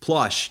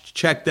 Plush,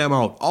 check them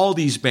out. All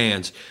these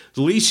bands.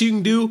 The least you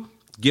can do,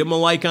 give them a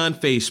like on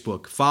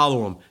Facebook.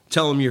 Follow them.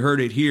 Tell them you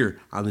heard it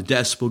here on the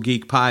Decibel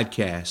Geek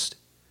Podcast.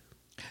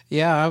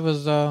 Yeah,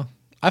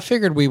 I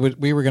figured we were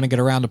going to get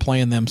around to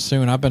playing them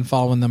soon. I've been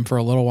following them for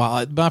a little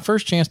while. My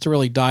first chance to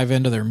really dive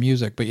into their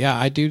music, but yeah,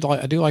 I do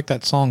like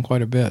that song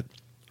quite a bit.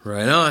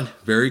 Right on.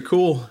 Very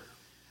cool.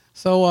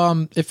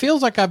 So it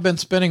feels like I've been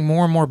spinning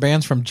more and more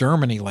bands from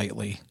Germany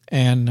lately,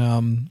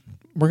 and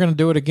we're going to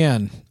do it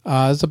again.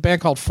 There's a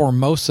band called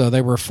Formosa.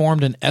 They were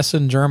formed in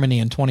Essen, Germany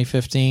in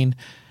 2015,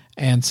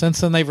 and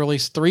since then they've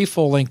released 3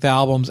 full-length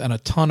albums and a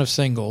ton of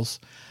singles.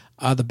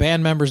 The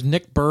band members,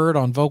 Nick Bird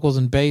on vocals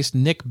and bass,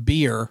 Nick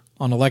Beer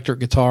on electric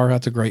guitar,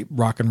 that's a great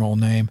rock and roll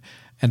name,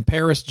 and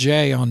Paris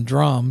J on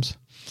drums,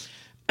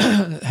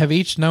 have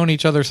each known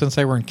each other since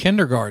they were in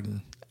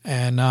kindergarten.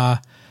 And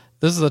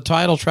this is the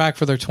title track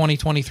for their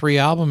 2023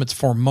 album. It's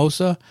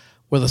Formosa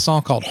with a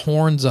song called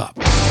Horns Up.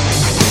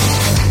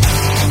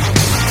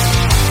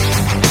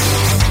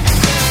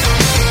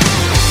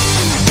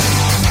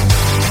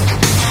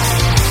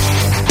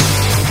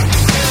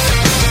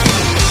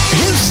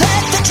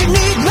 You need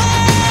me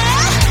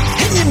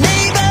in your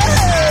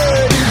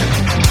neighborhood.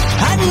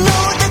 I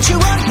know that you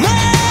want me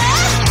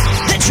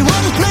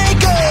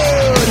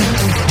good.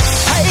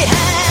 I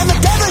am the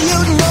devil,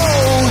 you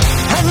know,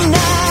 and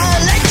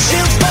I let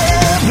you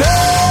burn.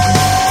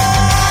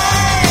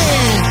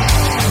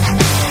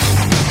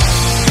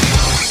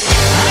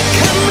 I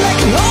come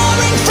like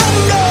roaring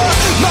thunder,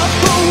 my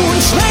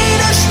bones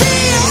made of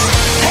steel,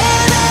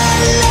 and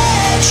I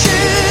let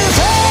you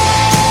fall.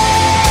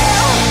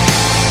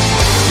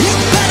 You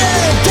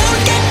better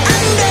don't get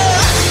under.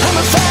 I'm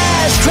a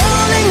fast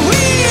crawling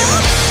wheel,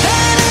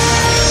 and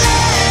I'll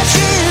let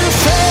you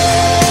fall.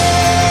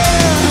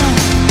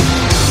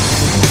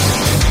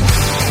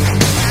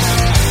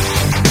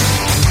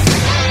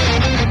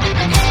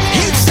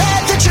 You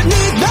said that you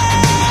need me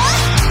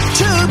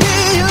to be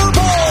your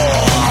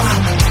boy.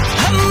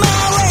 I'm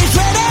always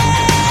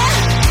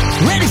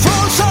ready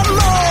for some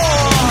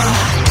more.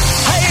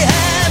 I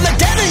am a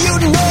devil, you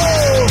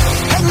know,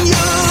 and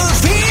you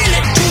feel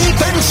it deep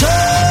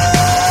inside.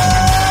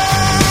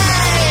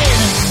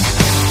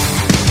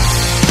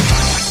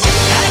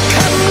 I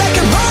come like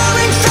a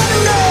roaring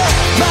thunder,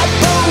 my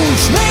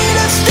bones made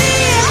of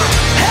steel,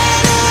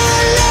 and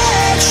I'll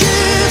let you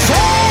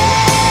fall.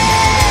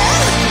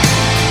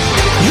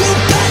 You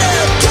better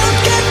don't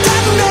get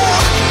under.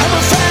 I'm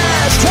a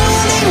fast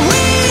rolling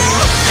wheel,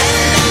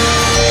 and I'll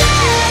let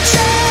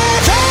you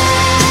fall.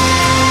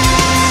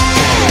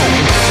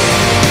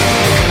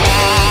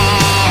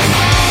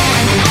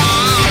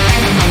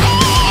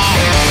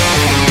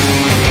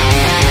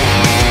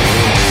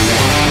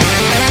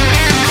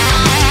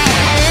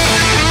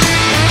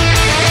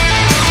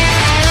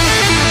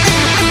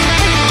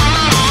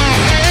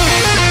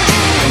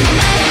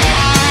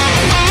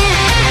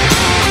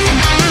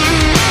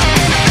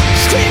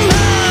 Scream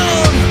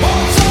loud,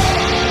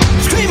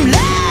 scream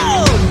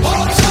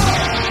loud,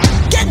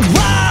 get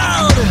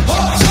wild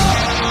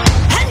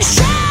and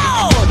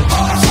shout.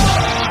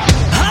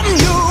 I'm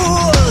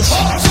yours,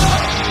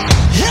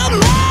 you're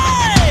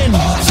mine.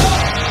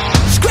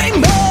 Scream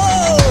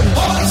loud,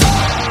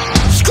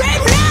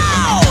 scream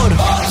loud.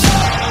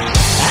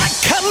 I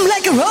come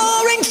like a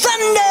roaring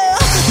thunder,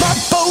 my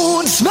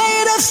bones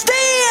made of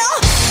steel,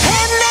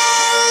 and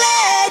I'll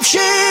let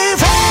you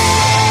fall.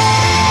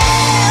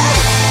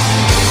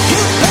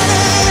 You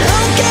better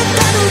don't get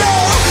under.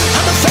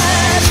 I'm a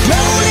fast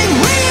rolling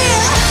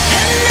wheel,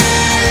 and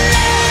I'll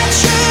let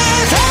you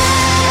fall.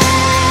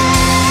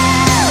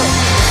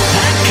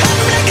 I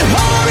come like a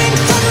roaring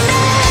thunder.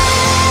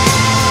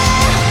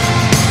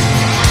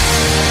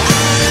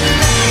 I'm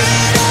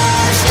made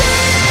of steel.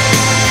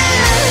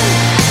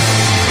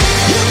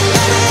 You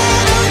better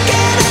don't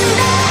get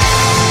under.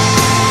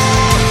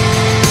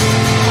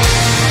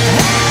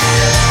 I'll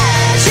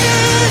let you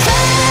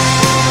fall.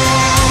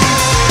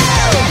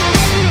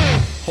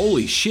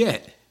 Holy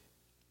shit.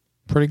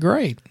 pretty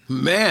great.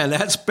 Man,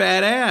 that's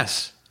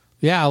badass.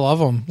 Yeah, I love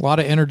them. A lot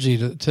of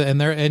energy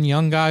and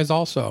young guys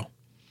also.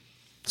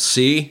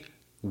 See,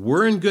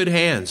 we're in good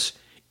hands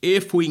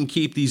if we can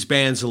keep these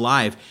bands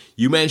alive.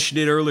 You mentioned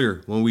it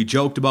earlier when we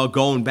joked about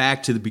going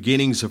back to the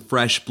beginnings of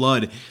Fresh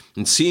Blood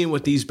and seeing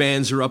what these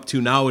bands are up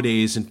to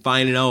nowadays and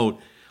finding out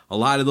a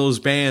lot of those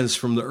bands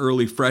from the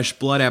early Fresh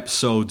Blood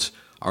episodes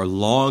are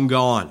long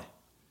gone.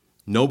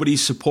 Nobody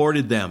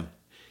supported them.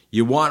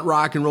 You want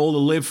rock and roll to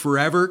live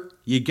forever?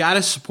 You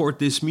gotta support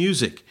this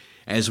music.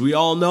 As we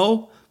all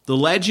know, the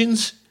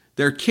legends,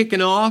 they're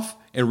kicking off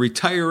and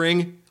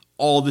retiring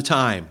all the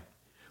time.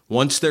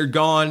 Once they're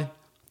gone,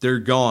 they're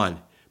gone.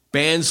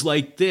 Bands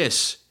like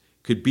this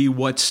could be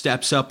what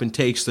steps up and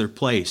takes their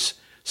place.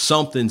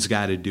 Something's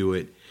got to do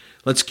it.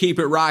 Let's keep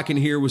it rocking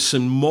here with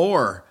some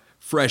more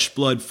Fresh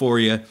Blood for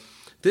you.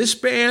 This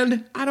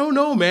band, I don't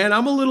know, man.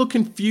 I'm a little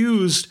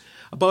confused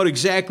about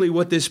exactly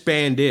what this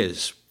band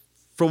is.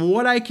 From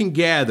what I can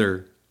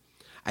gather,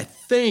 I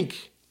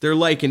think they're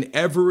like an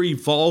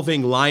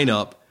ever-evolving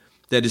lineup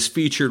that has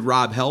featured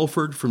Rob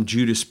Halford from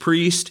Judas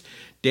Priest,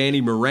 Danny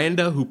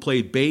Miranda, who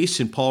played bass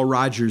in Paul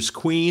Rogers'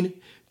 Queen,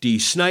 Dee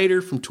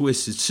Snider from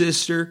Twisted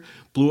Sister,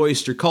 Blue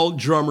Oyster Cult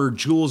drummer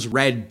Jules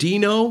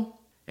Radino,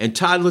 and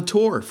Todd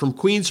Latour from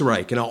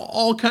Queensryche, and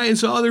all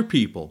kinds of other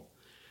people.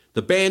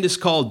 The band is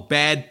called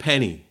Bad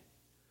Penny,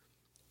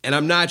 and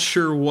I'm not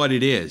sure what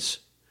it is,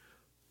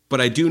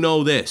 but I do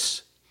know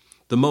this.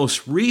 The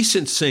most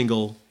recent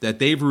single that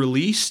they've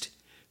released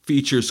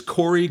features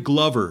Corey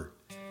Glover,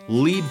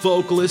 lead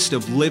vocalist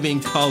of Living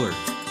Colour.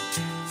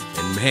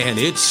 And man,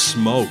 it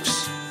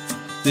smokes.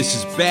 This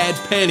is Bad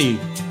Penny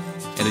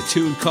and a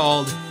tune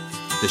called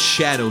The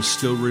Shadow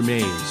Still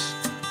Remains.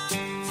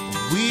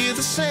 We're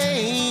the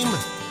same,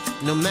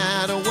 no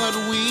matter what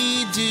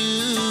we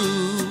do.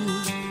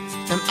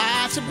 Am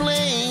I to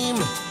blame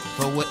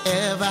for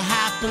whatever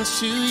happens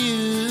to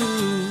you?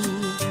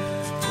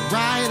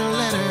 Write a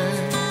letter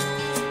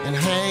and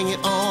hang it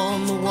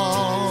on the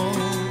wall.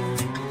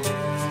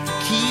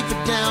 Keep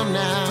it down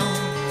now,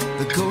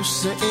 the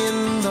ghosts are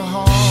in the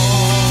hall.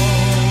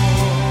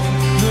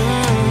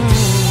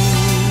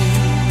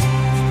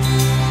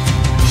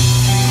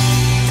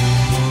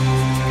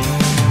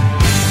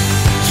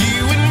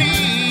 You and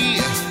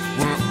me,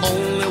 we're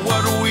only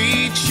what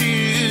we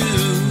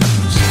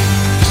choose.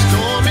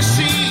 Stormy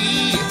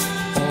sea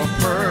or a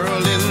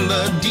pearl in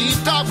the deep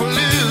dark blue.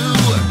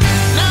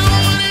 Now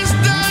what is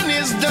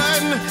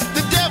done,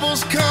 the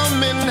devil's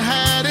come and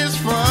had his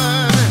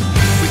fun.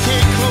 We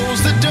can't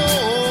close the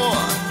door,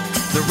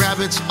 the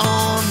rabbit's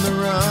on the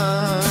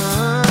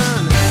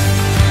run.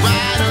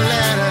 Write a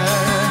letter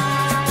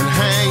and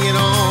hang it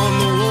on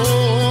the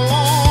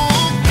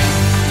wall.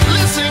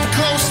 Listen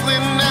closely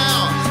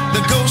now,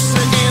 the ghosts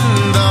are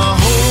in the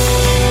hole.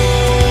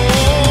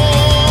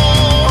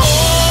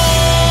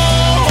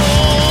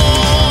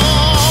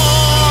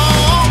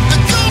 The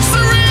ghosts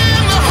are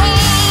in the hole.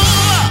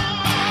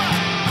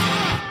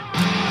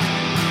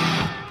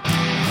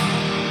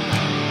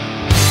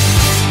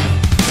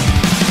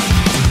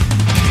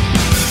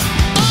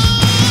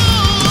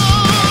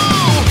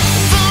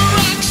 The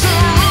rocks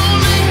are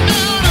rolling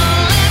down a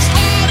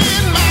landslide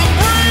in my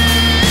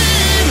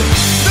brain.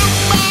 The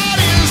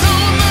body's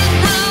on the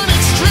ground,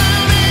 it's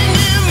drowning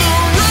in the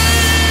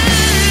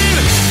rain.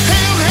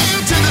 Hail, hail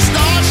to the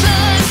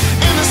starshine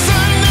and the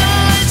sun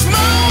lights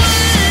my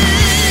way.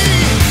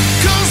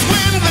 'Cause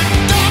when the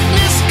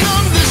darkness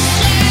comes, the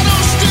shadow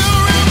still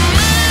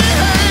remains.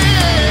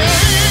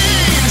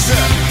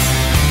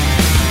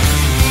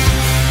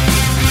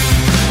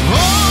 Oh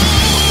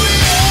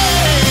yeah.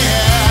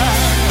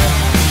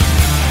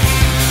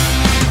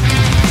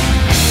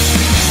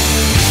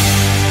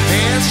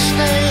 There's a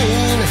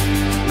stain,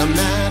 no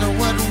matter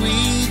what we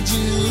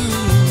do.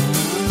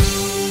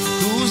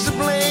 Who's to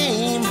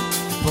blame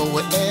for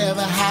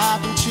whatever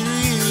happened to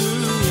you?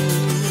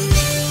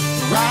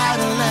 Write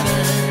a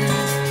letter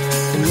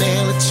and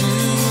nail it to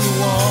the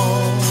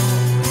wall.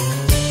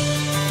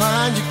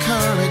 Find your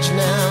courage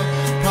now,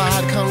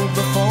 pride comes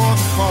before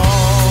the fall.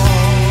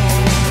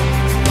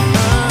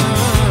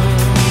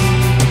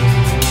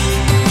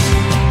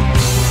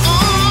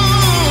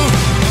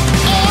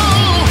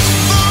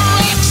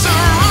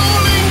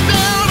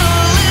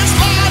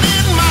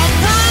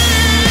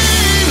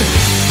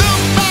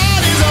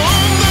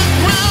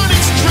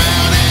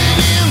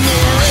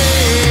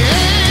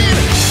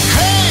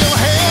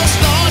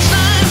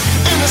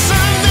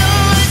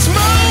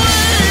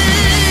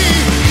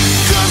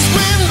 Cause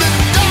when the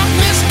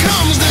darkness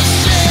comes, the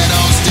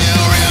shadow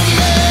still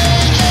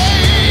remains.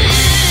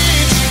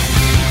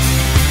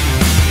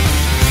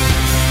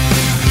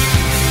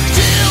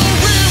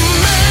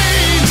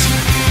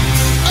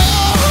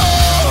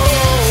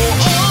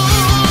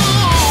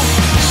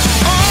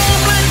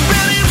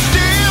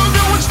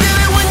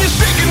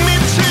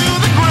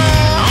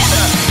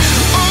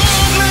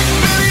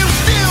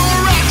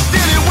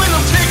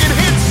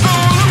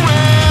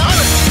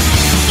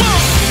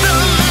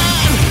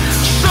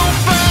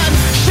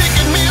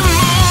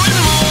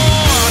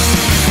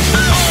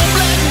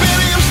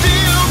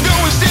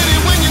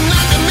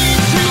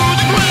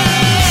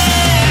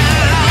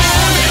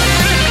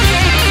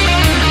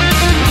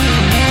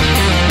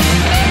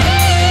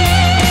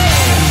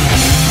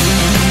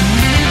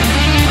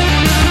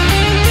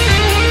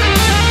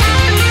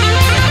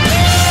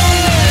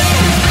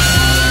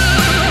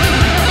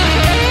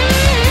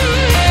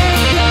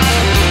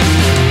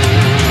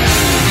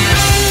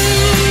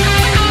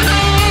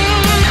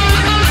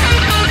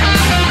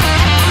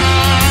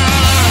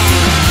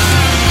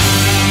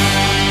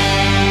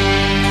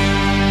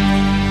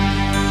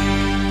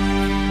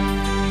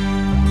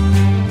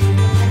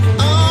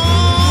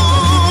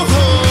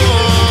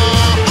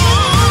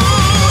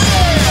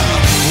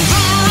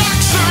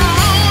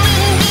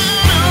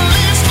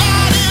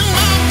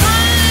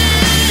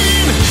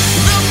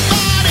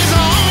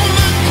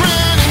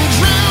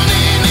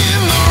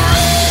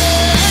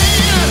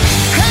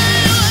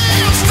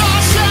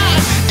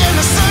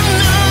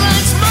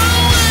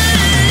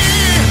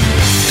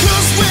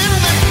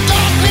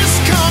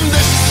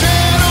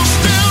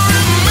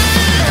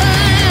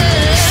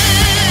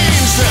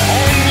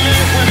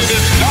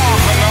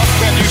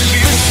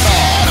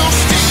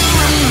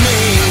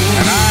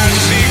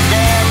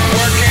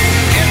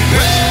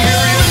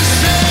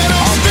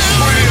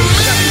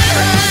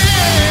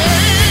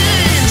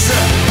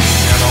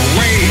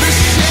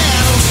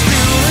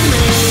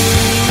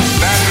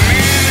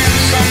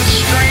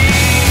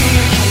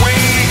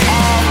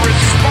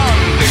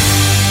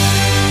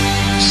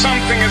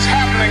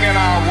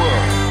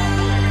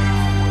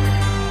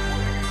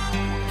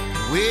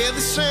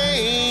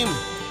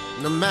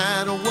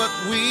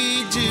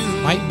 we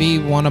do. Might be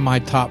one of my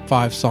top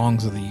 5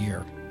 songs of the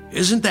year.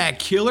 Isn't that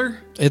killer?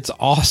 It's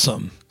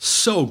awesome.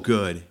 So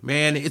good,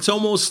 man. It's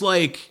almost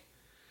like,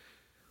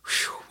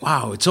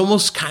 wow, it's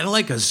almost kind of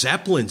like a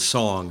Zeppelin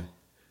song.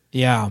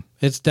 Yeah,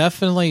 it's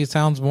definitely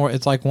sounds more.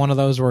 It's like one of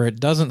those where it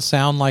doesn't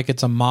sound like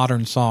it's a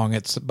modern song.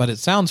 But it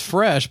sounds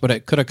fresh, but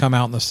it could have come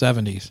out in the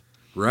 70s.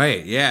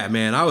 Right, yeah,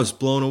 man. I was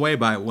blown away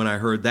by it when I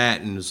heard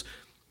that. And it was,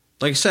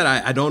 like I said,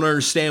 I don't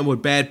understand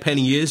what Bad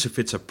Penny is, if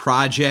it's a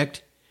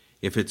project,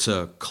 if it's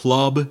a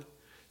club,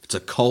 if it's a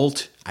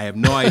cult. I have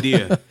no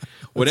idea.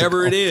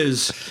 Whatever it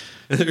is,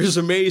 there's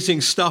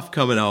amazing stuff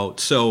coming out.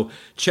 So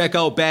check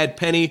out Bad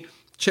Penny.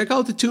 Check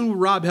out the tune with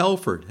Rob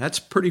Halford. That's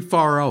pretty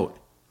far out.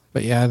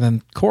 But yeah,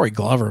 then Corey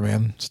Glover,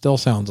 man, still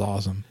sounds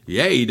awesome.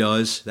 Yeah, he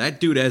does. That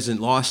dude hasn't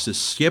lost a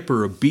skip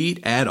or a beat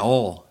at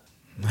all.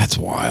 That's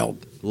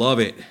wild. Love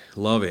it.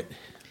 Love it.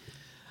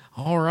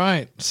 All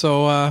right.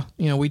 So,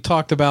 we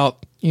talked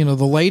about, the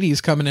ladies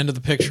coming into the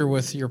picture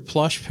with your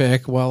plush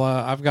pick. Well,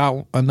 I've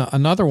got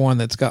another one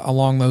that's got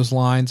along those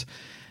lines.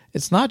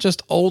 It's not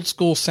just old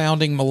school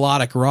sounding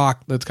melodic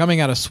rock that's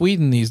coming out of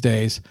Sweden these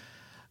days.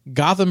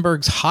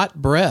 Gothenburg's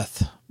Hot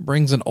Breath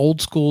brings an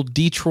old school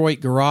Detroit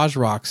garage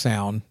rock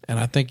sound, and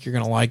I think you're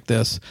going to like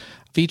this.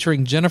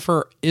 Featuring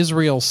Jennifer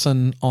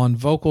Israelsson on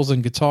vocals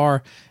and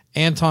guitar,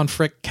 Anton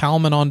Frick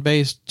Kalman on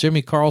bass,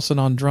 Jimmy Carlson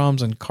on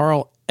drums, and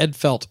Carl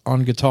Edfeldt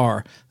on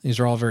guitar. These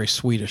are all very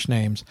Swedish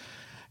names.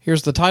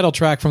 Here's the title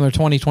track from their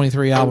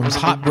 2023 albums,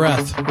 Hot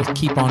Breath with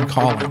Keep On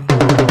Calling.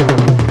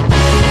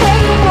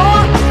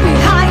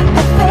 Behind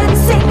the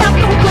fencing of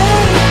the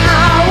way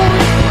out,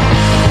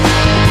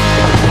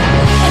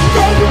 and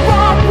there you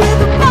walk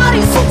with a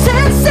body so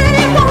tense and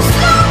it won't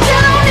slow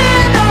down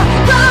in a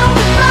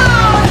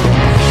roundabout.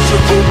 You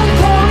keep on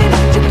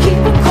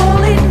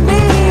calling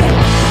me,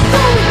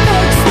 though it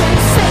makes no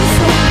sense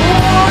no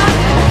more.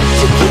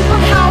 You keep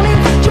on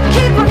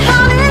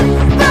howling,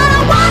 but I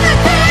wanna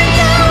hear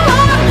you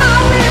are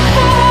howling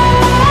for.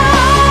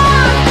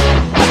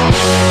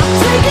 I'm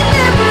taking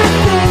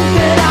everything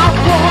that I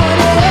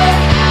wanted.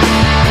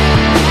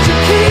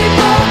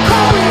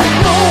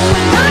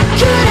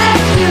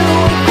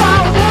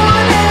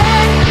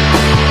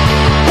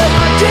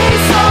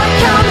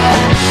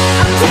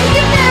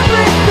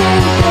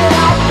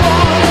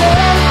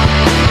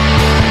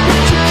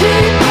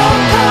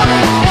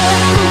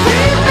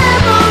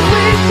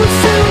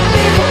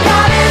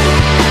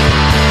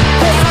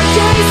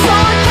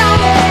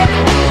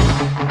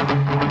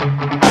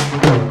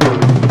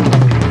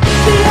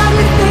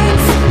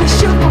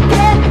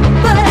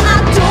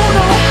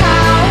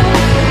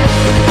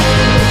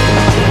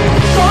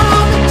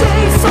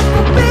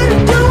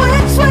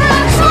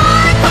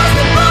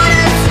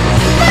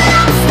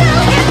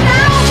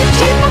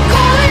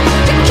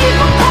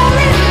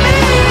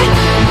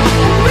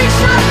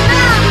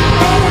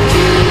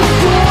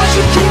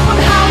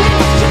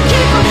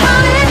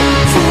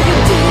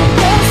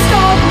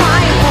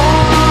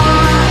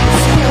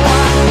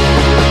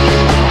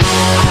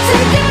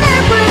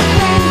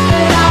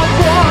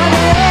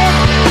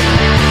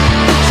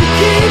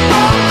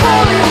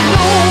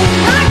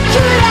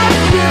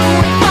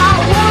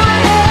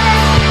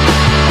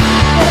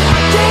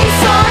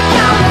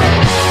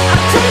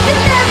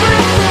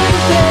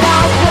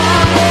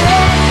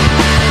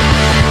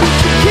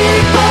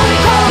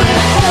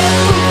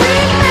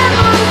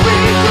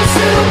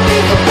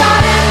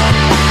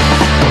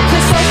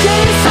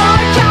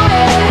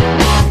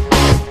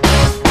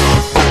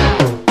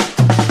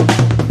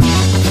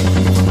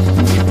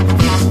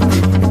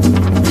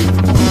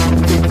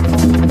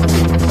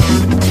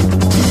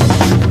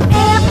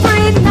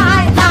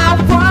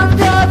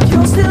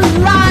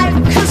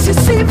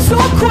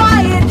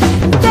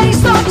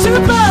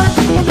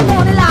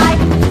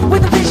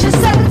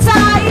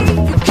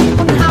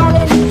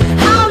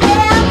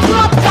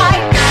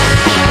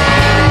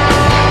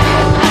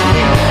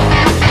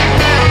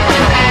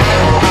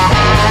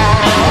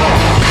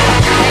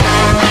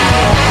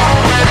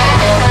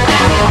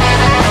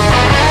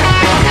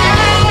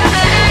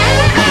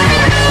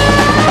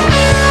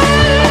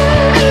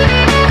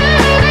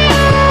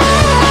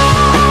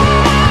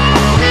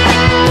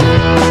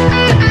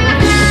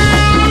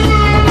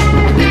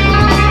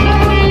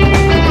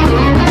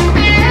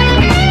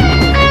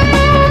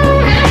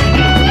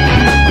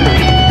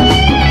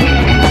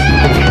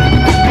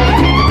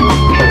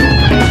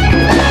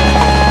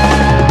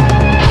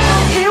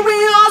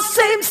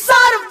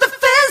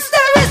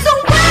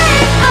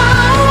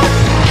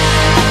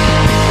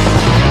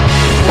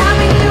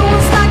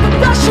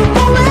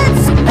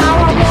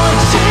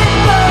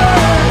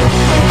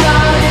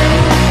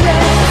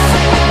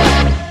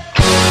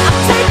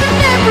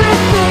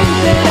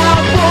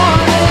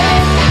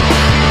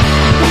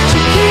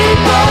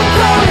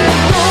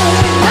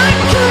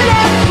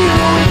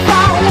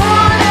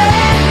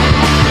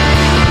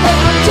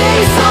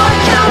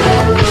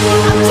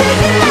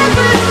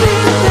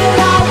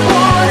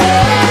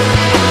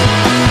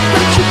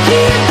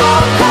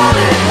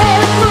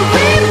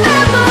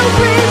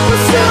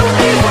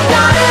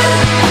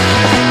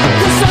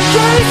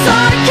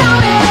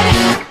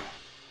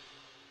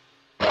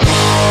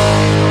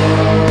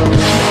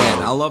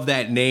 love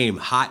that name,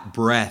 Hot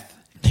Breath.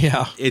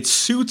 Yeah. It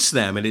suits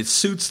them, and it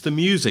suits the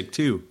music,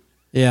 too.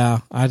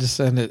 Yeah, I just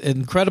and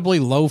incredibly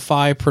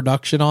lo-fi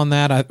production on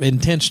that,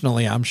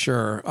 intentionally, I'm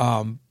sure.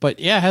 But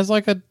yeah, it has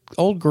like a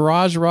old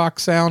garage rock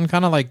sound,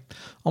 kind of like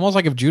almost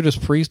like if Judas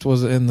Priest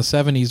was in the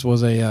 70s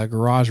was a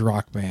garage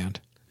rock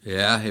band.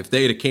 Yeah, if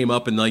they'd have came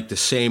up in like the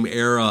same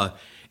era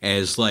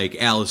as like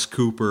Alice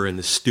Cooper and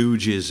the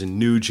Stooges and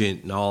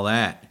Nugent and all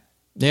that.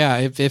 Yeah,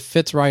 it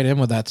fits right in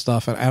with that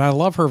stuff, and I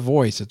love her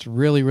voice. It's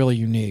really, really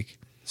unique.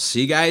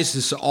 See, guys,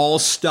 this is all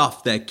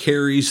stuff that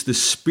carries the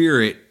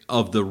spirit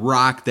of the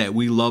rock that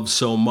we love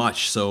so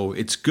much. So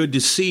it's good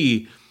to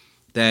see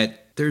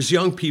that there's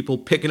young people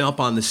picking up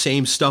on the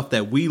same stuff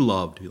that we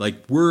loved.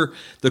 Like, we're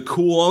the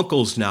cool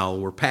uncles now.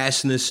 We're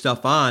passing this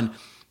stuff on.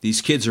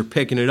 These kids are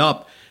picking it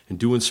up and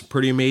doing some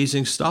pretty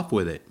amazing stuff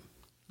with it.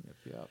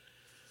 Yep.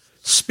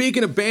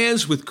 Speaking of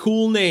bands with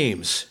cool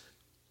names,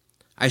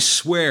 I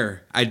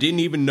swear I didn't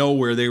even know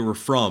where they were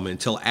from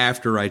until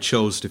after I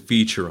chose to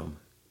feature them.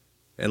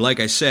 And like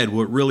I said,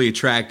 what really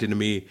attracted to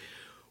me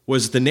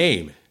was the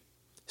name.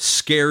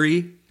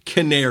 Scary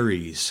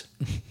Canaries.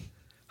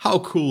 How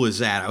cool is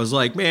that? I was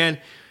like, man,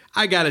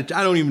 I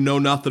don't even know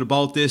nothing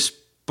about this,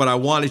 but I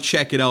want to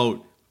check it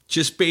out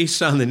just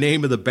based on the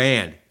name of the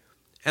band.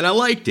 And I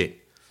liked it.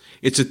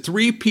 It's a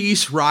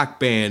 3-piece rock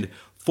band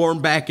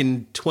formed back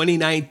in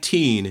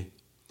 2019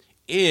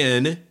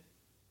 in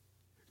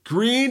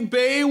Green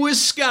Bay,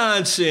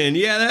 Wisconsin.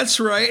 Yeah, that's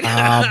right.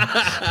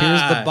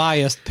 Here's the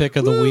biased pick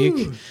of the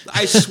week.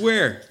 I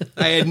swear,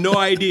 I had no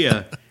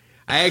idea.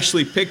 I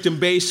actually picked them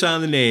based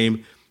on the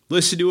name,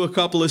 listened to a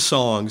couple of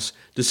songs,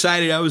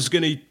 decided I was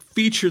going to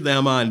feature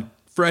them on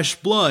Fresh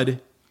Blood,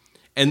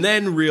 and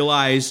then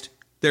realized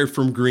they're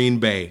from Green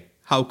Bay.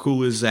 How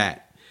cool is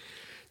that?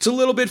 It's a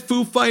little bit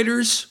Foo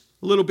Fighters,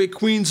 a little bit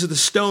Queens of the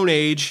Stone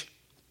Age,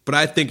 but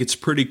I think it's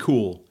pretty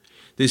cool.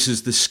 This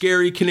is the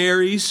Scary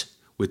Canaries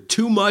with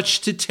Too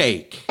Much to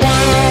Take.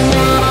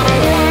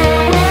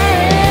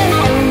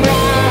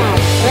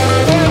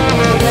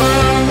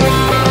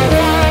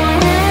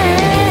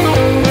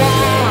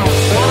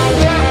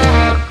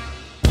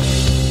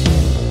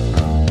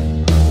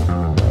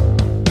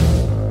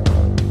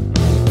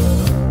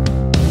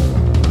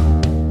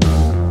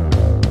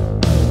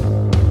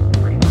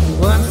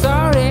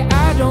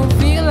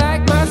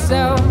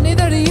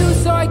 Neither do you,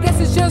 so I guess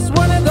it's just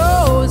one of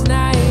those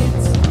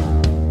nights.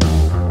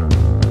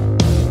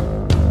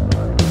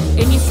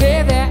 And you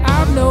say that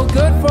I'm no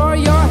good for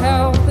your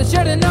health. I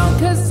should've known,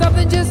 cause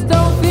something just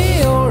don't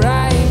feel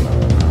right.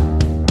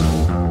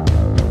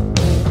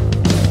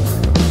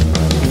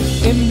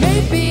 And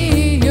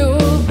maybe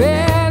you're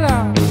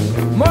better,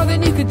 more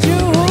than you could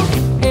chew.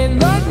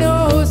 And Lord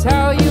knows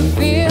how you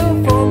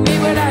feel for me,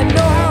 but I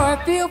know how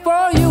I feel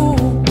for you.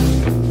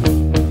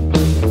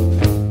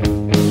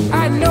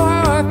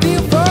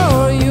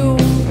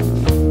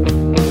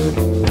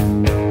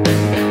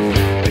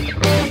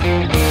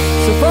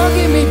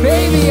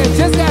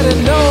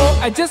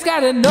 I just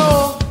gotta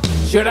know,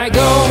 should I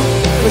go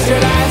or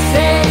should I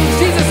stay?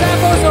 She's a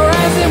signpost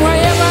horizon, why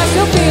am I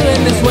still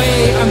feeling this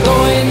way? I'm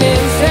going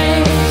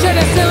insane. Should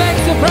I still act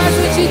surprised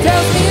when she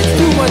tells me it's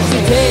too much to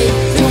take?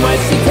 Too much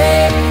to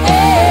take,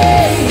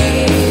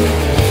 hey.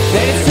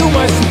 That it's too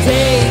much to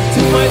take,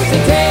 too much to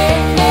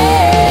take,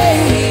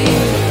 hey.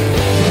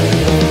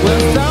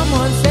 Well,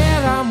 someone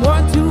said I'm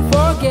one to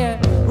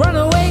forget. Run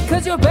away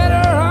cause you're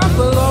better off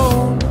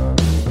alone.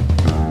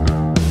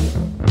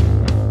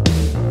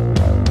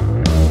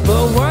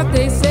 But what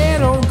they say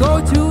don't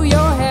go to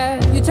your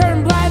head. You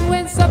turn blind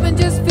when something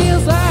just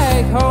feels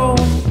like home.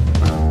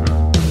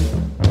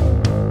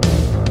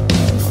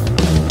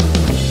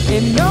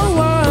 And no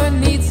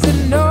one needs to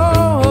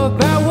know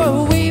about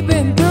what we've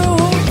been through.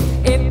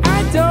 And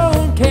I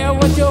don't care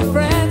what your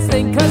friends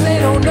think, cause they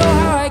don't know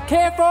how I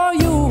care for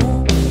you.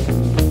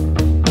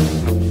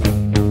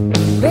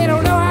 They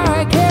don't know how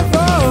I care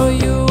for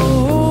you.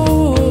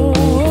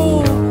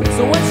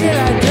 So what should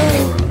I do?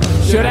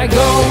 Should I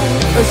go?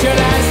 Or should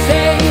I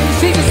stay?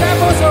 She's a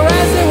signpost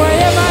horizon, why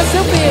am I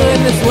still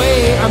feeling this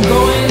way? I'm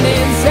going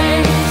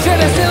insane. Should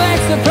I still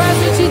act surprised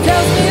when she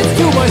tells me it's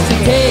too much to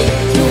take?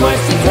 Too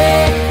much to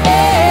take,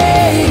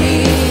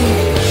 hey.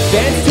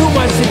 That's too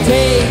much to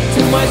take,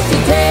 too much to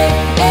take,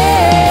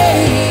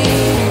 hey.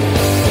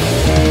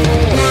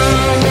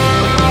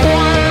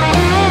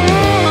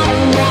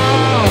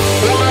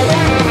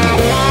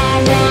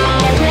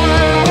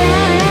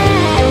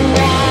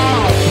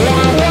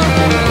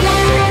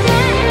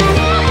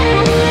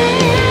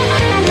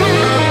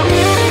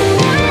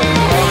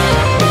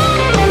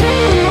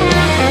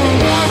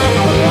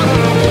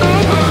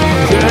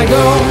 Should I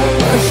go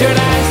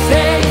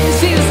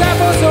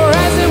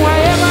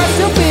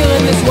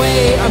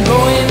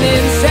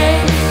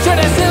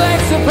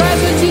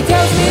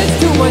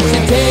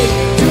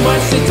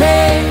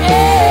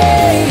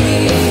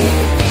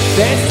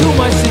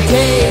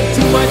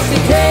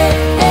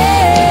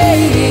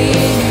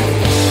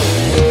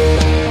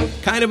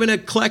of an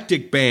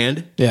eclectic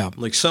band. Yeah.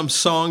 Like some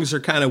songs are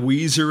kind of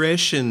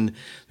Weezer-ish, and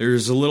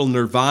there's a little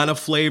Nirvana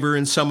flavor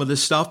in some of the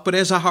stuff. But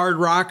as a hard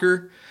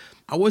rocker,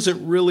 I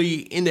wasn't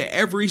really into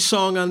every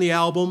song on the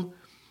album,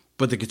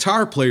 but the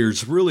guitar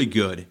player's really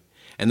good.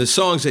 And the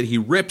songs that he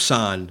rips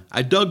on,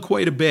 I dug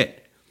quite a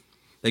bit.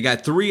 They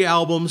got 3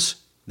 albums.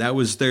 That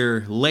was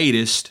their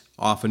latest,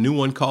 off a new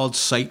one called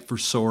Sight for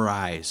Sore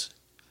Eyes.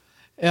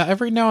 Yeah,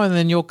 every now and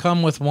then you'll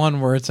come with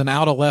one where it's an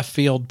out of left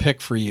field pick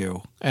for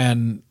you,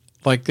 and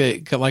like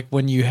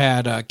when you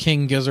had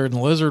King Gizzard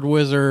and Lizard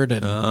Wizard,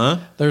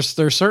 and there's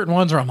certain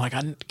ones where I'm like,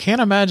 I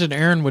can't imagine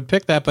Aaron would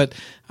pick that, but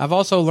I've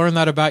also learned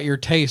that about your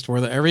taste,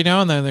 where every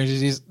now and then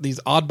there's these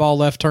oddball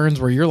left turns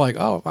where you're like,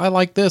 oh, I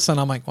like this, and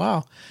I'm like,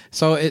 wow.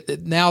 So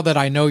now that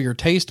I know your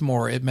taste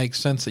more, it makes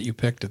sense that you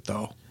picked it,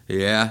 though.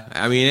 Yeah,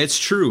 I mean, it's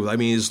true. I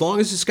mean, as long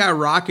as it's got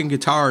rock and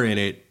guitar in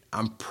it,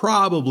 I'm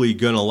probably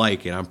going to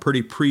like it. I'm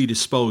pretty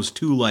predisposed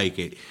to like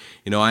it.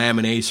 You know, I am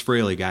an Ace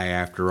Frehley guy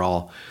after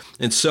all.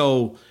 And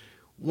so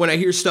when I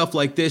hear stuff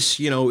like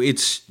this, you know,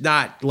 it's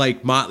not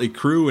like Motley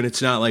Crue and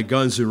it's not like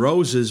Guns N'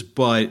 Roses,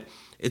 but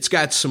it's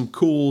got some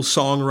cool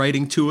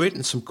songwriting to it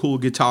and some cool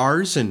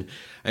guitars. And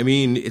I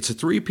mean, it's a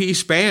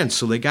 3-piece band,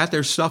 so they got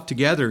their stuff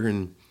together,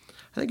 and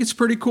I think it's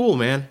pretty cool,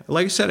 man.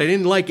 Like I said, I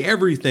didn't like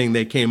everything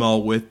they came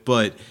out with,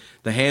 but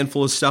the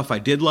handful of stuff I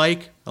did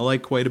like, I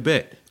like quite a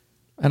bit.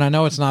 And I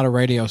know it's not a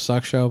Radio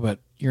Suck show, but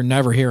you're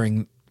never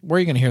hearing... Where are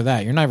you going to hear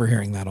that? You're never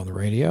hearing that on the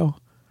radio.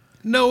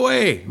 No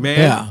way, man.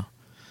 Yeah.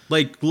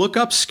 Like, look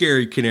up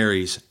Scary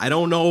Canaries. I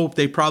don't know if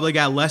they probably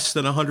got less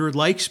than 100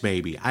 likes,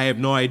 maybe. I have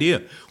no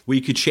idea. We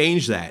could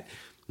change that.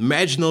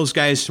 Imagine those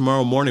guys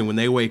tomorrow morning when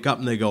they wake up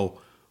and they go,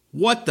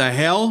 what the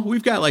hell?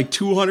 We've got like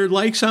 200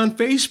 likes on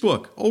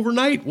Facebook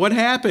overnight. What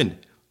happened?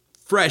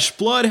 Fresh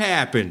blood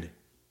happened.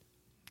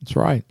 That's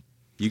right.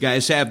 You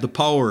guys have the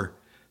power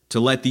to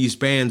let these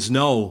bands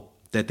know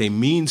that they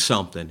mean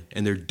something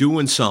and they're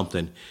doing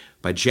something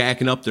by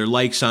jacking up their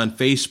likes on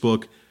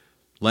Facebook,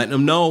 letting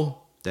them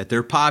know that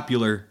they're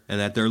popular and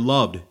that they're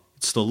loved.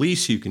 It's the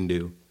least you can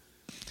do.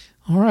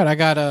 All right, I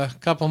got a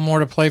couple more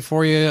to play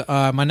for you.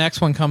 My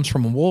next one comes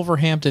from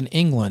Wolverhampton,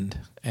 England,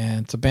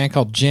 and it's a band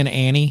called Gin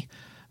Annie.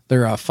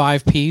 They're a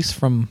 5-piece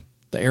from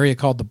the area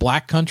called the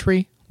Black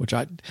Country, which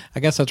I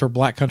guess that's where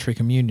Black Country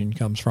Communion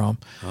comes from.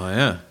 Oh,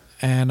 yeah.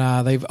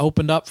 And they've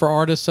opened up for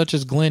artists such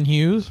as Glenn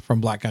Hughes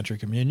from Black Country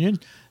Communion.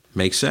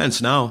 Makes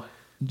sense now.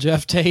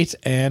 Jeff Tate,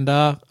 and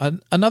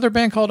another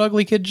band called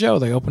Ugly Kid Joe.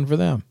 They opened for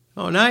them.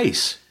 Oh,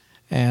 nice.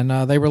 And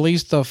they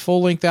released a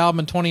full-length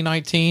album in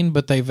 2019,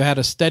 but they've had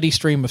a steady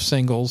stream of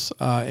singles,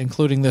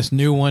 including this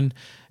new one.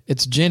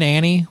 It's Gin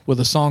Annie with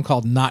a song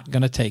called Not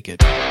Gonna Take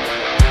It.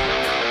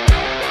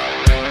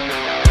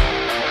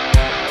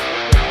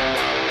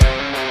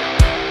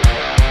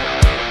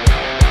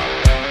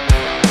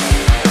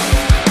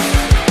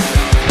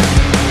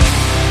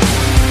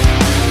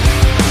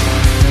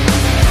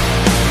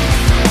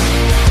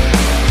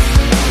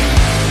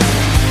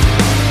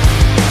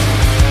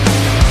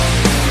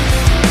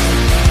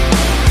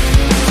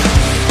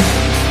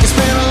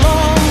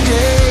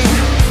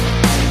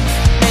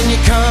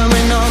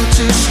 Coming on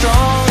too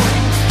strong.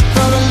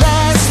 For the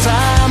last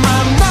time,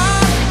 I'm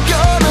not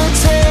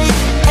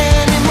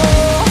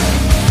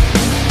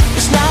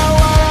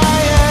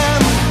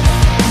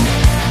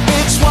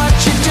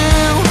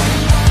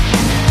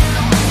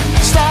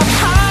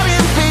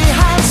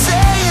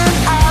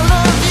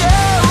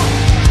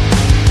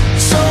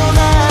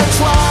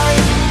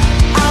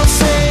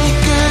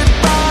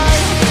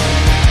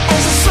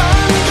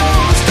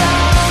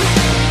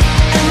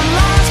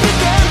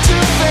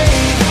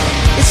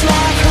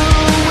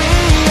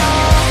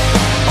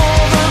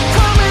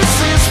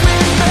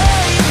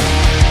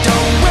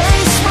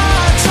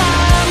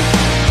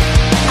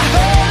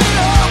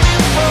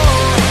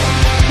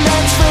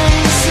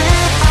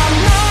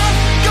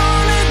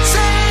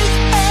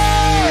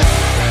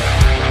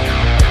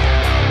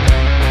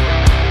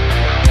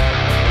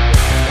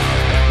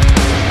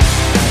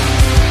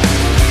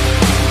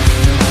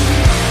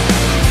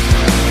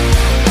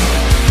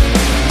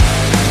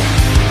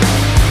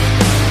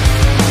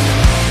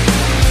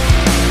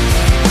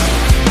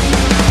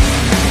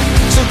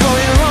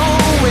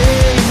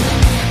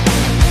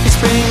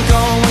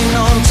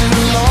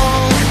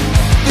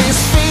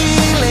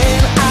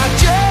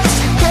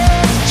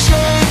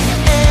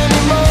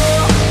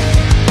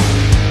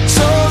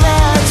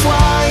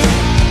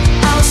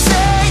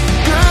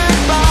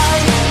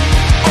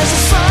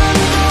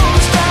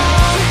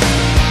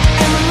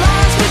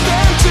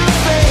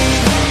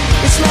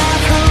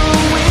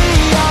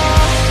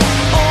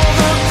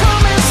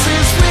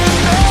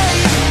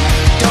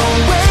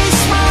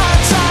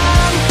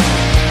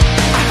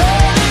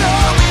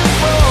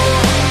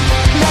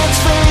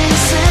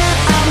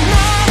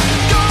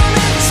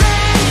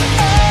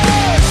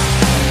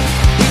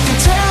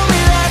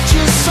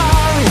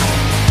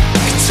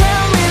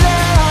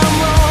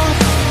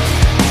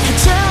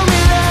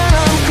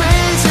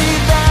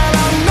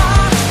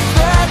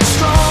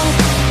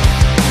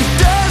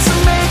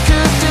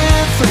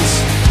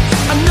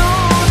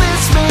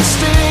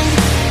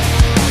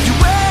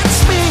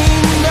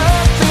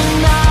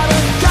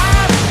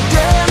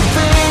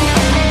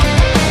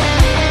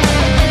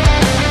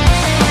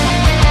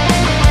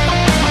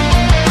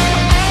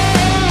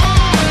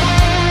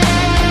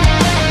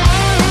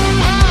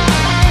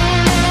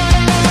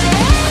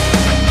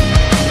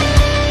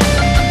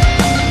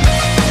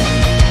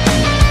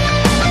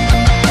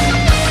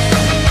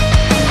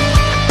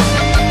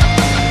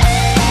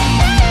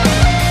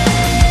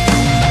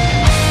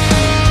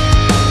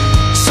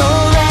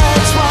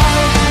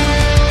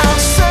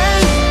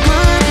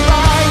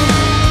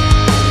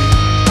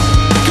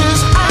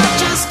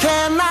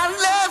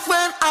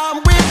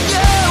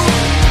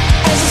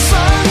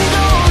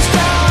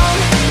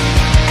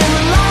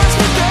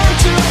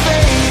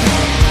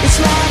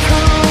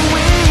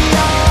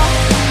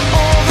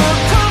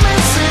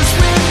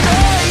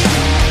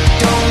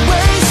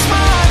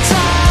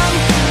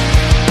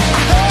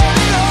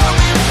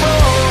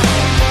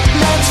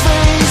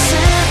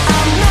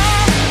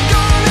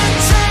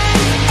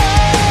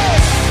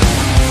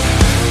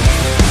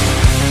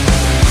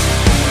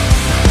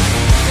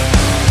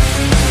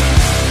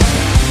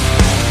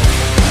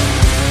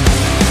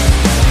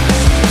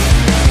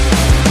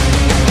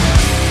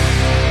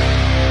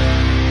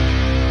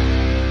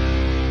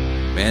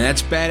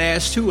that's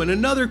badass too, and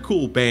another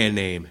cool band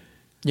name.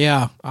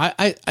 Yeah,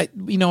 I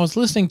was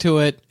listening to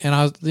it, and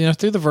I was,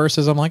 through the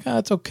verses, I'm like,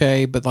 it's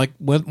okay, but like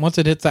once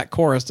it hits that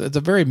chorus, it's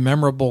a very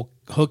memorable,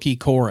 hooky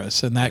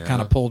chorus, and that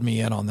kind of pulled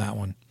me in on that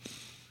one.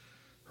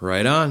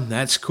 Right on.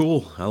 That's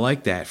cool. I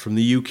like that. From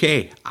the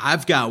UK.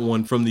 I've got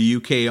one from the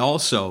UK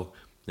also,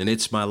 and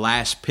it's my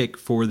last pick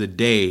for the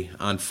day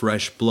on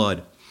Fresh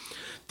Blood.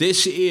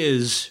 This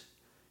is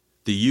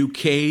the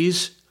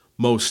UK's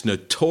most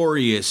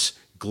notorious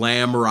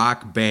glam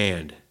rock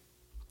band,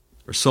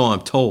 or so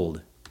I'm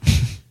told.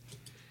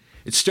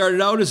 It started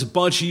out as a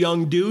bunch of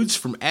young dudes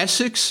from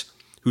Essex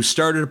who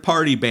started a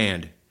party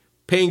band,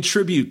 paying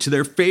tribute to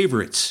their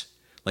favorites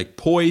like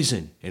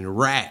Poison and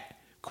Rat,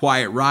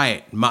 Quiet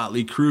Riot, and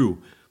Motley Crue.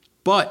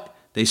 But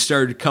they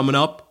started coming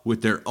up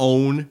with their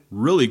own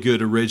really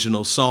good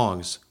original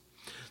songs.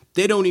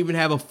 They don't even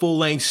have a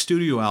full-length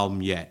studio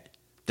album yet.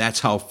 That's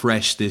how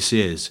fresh this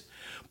is.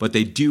 But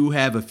they do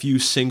have a few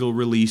single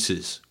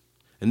releases.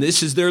 And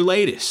this is their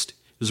latest.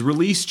 It was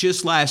released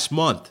just last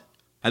month.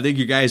 I think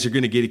you guys are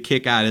going to get a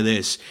kick out of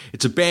this.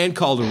 It's a band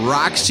called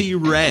Roxy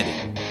Red,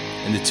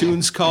 and the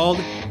tune's called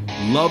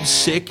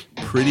Lovesick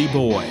Pretty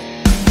Boy.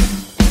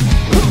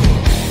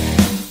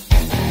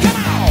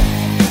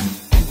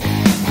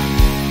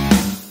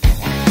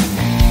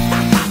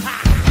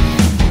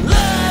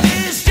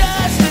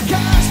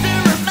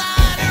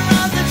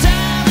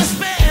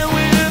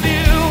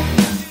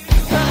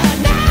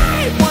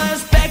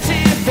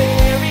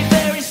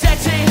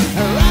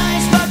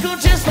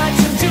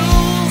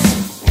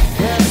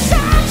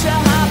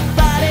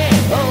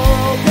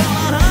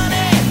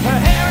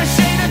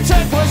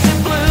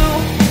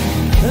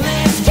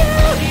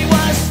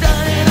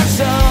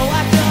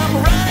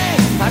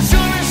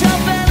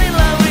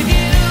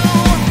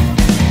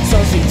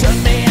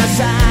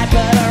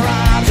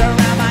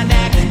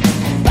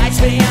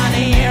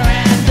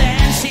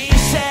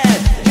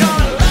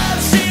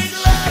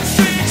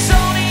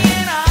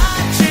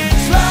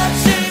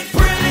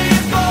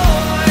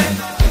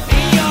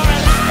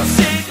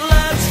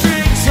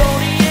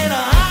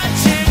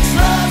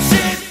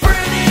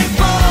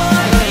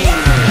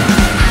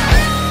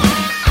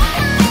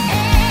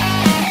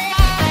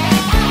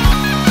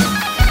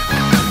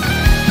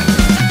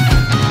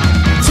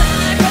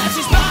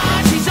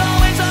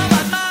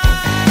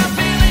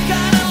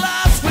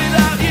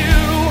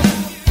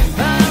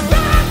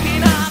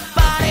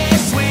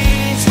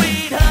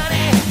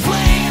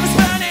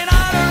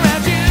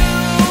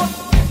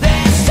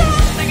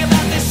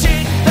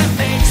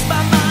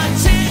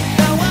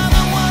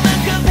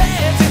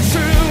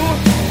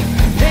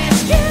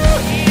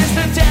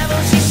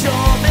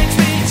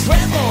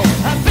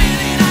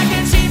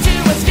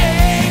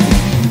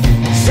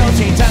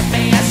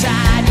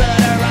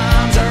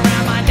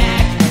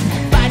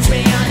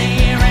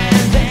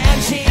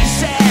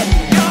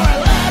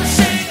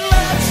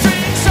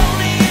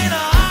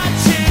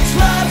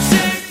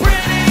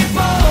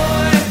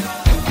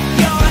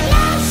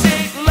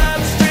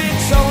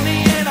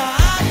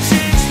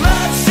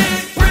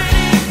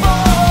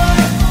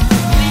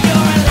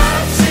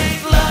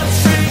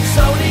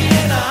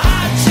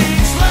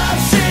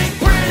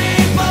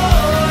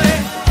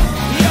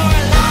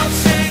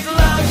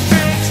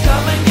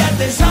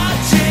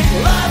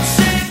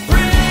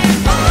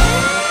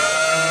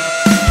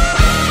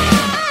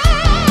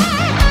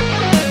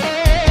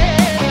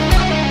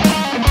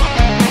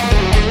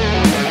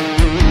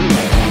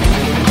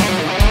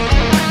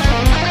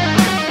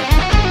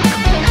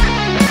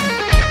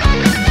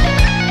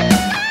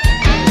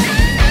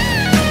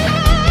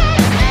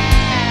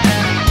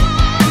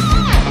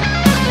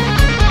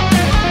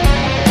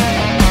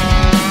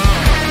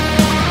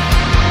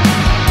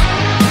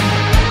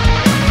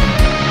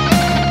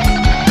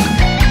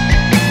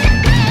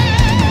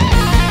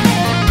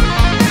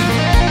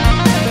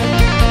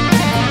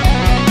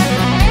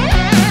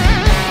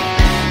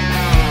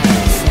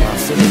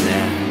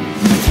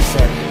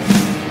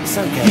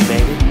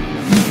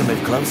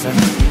 closer,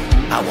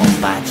 I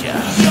won't bite you.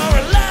 You're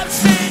a love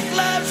sick,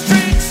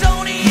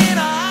 Sony in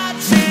a hot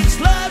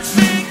chick's love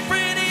sick,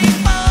 pretty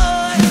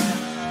boy.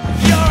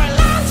 You're a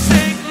love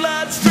sick,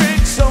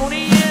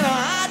 Sony in a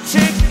hot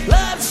chick's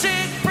love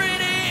sick,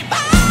 pretty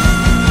boy.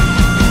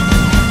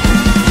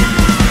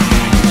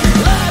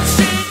 Love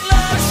sick,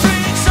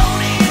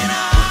 Sony in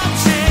a hot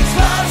chick's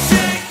love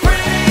sick,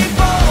 pretty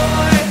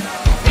boy.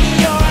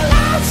 You're a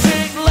love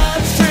sick,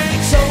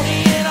 Sony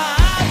in a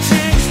hot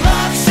chick's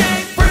love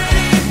sick,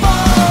 pretty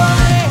boy.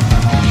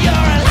 You're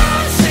a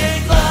love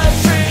sick,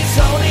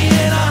 Sony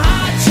in a hot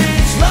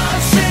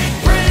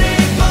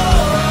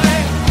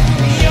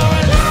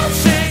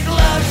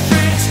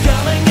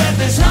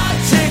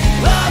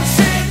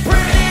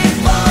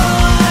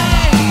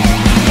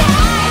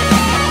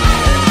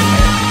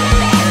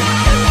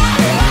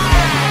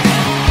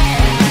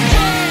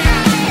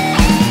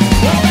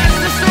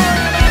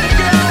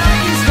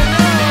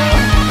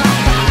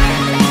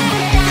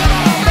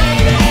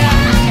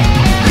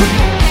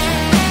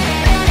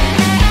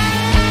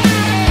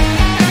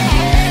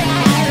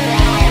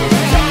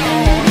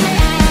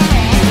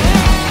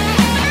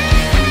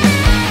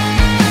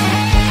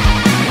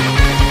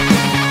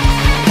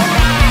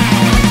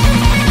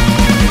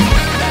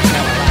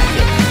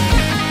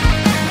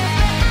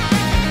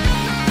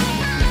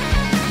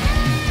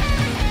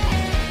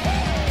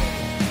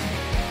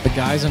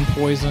guys in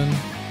Poison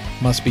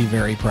must be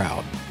very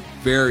proud.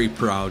 Very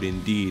proud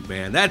indeed,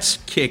 man. That's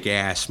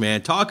kick-ass,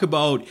 man. Talk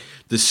about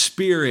the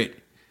spirit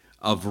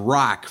of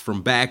rock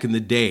from back in the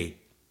day.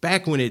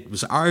 Back when it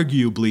was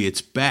arguably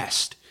its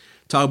best.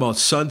 Talk about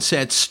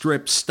Sunset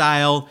Strip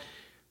style.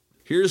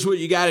 Here's what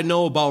you got to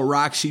know about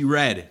Roxy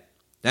Red.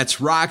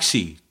 That's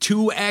Roxy,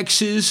 2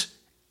 X's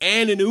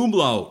and an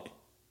umlaut.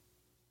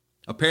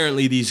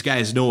 Apparently these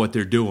guys know what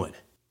they're doing.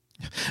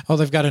 Oh,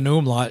 they've got an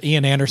umlaut.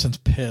 Ian Anderson's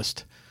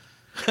pissed.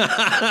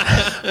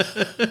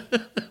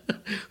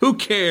 Who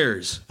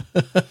cares?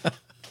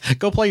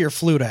 Go play your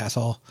flute,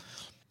 asshole.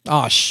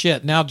 Oh,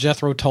 shit. Now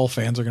Jethro Tull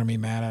fans are going to be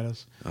mad at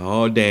us.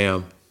 Oh,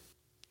 damn.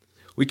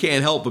 We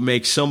can't help but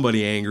make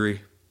somebody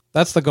angry.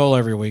 That's the goal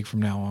every week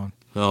from now on.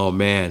 Oh,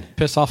 man.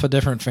 Piss off a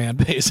different fan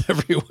base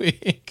every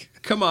week.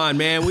 Come on,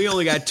 man. We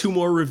only got 2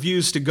 more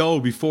reviews to go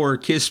before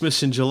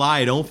Christmas in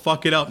July. Don't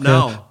fuck it up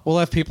now. Yeah, we'll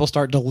have people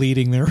start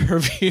deleting their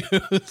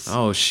reviews.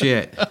 Oh,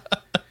 shit.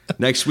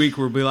 Next week,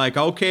 we'll be like,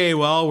 okay,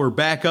 well, we're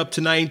back up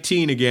to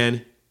 19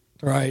 again.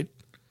 Right.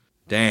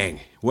 Dang.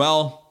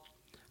 Well,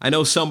 I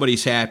know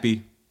somebody's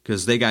happy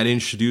because they got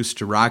introduced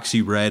to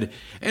Roxy Red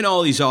and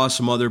all these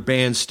awesome other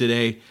bands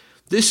today.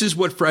 This is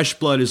what Fresh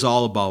Blood is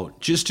all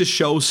about, just to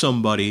show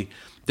somebody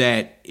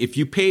that if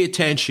you pay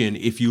attention,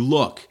 if you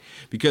look,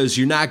 because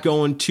you're not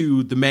going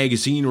to the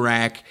magazine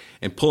rack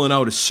and pulling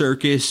out a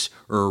Circus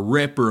or a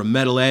Rip or a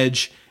Metal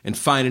Edge and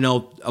finding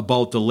out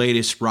about the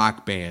latest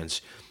rock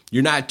bands.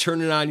 You're not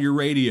turning on your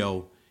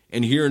radio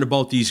and hearing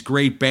about these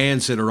great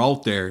bands that are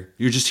out there.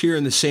 You're just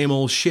hearing the same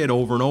old shit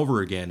over and over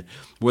again,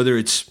 whether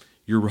it's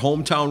your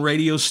hometown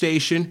radio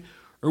station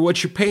or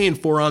what you're paying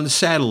for on the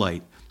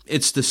satellite.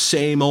 It's the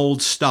same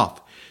old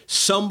stuff.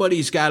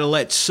 Somebody's got to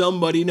let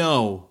somebody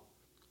know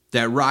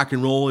that rock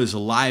and roll is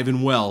alive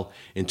and well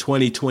in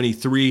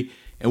 2023,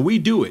 and we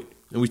do it,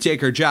 and we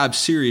take our job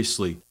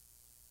seriously.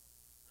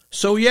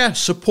 So yeah,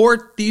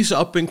 support these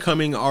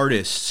up-and-coming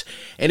artists.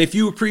 And if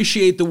you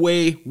appreciate the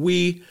way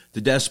we,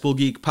 the Decibel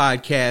Geek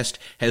Podcast,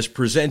 has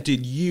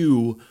presented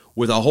you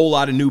with a whole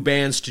lot of new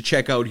bands to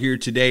check out here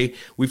today,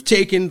 we've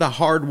taken the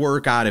hard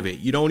work out of it.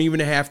 You don't even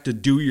have to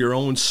do your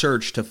own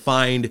search to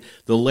find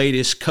the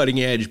latest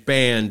cutting-edge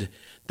band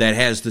that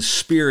has the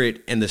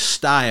spirit and the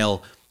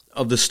style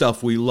of the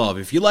stuff we love.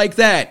 If you like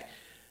that,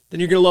 then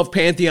you're going to love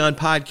Pantheon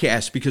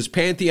Podcast, because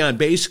Pantheon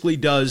basically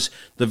does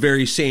the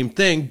very same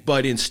thing,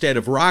 but instead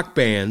of rock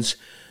bands,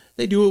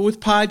 they do it with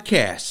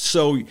podcasts.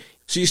 So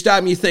you stop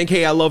and you think,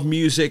 hey, I love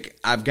music.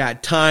 I've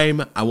got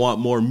time. I want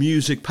more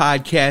music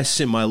podcasts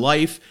in my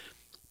life.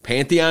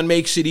 Pantheon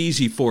makes it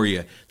easy for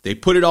you. They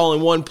put it all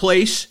in one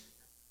place,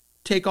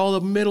 take all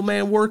the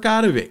middleman work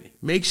out of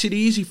it. Makes it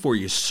easy for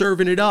you,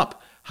 serving it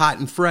up hot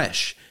and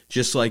fresh,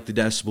 just like the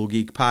Decibel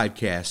Geek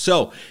Podcast.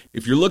 So,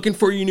 if you're looking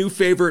for your new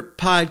favorite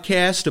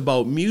podcast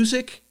about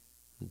music,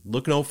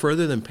 look no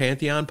further than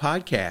Pantheon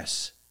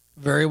Podcasts.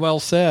 Very well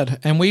said.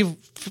 And we've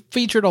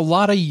featured a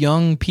lot of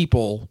young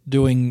people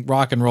doing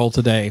rock and roll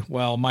today.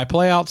 Well, my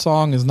playout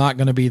song is not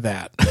going to be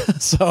that.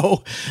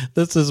 So,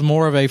 this is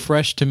more of a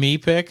fresh to me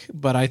pick,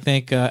 but I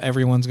think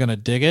everyone's going to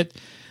dig it.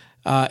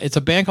 It's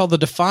a band called The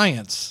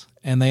Defiance,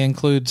 and they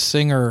include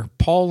singer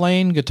Paul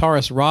Lane,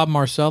 guitarist Rob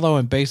Marcello,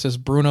 and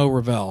bassist Bruno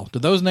Ravel. Do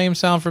those names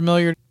sound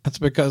familiar? That's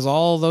because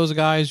all those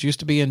guys used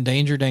to be in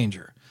Danger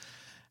Danger.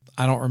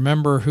 I don't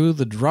remember who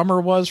the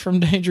drummer was from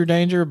Danger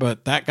Danger,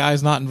 but that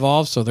guy's not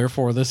involved, so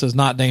therefore this is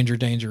not Danger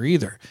Danger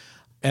either.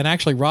 And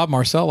actually, Rob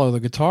Marcello,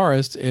 the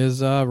guitarist,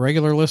 is a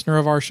regular listener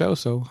of our show,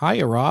 so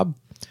hiya, Rob.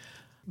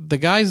 The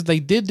guys, they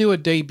did do a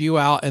debut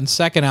out and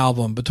second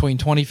album between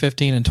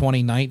 2015 and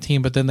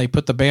 2019, but then they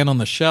put the band on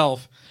the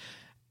shelf.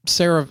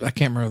 Sarah, I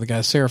can't remember the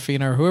guy,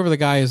 Serafina, or whoever the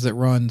guy is that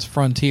runs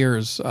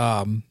Frontiers,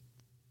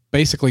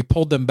 basically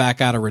pulled them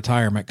back out of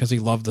retirement because he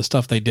loved the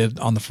stuff they did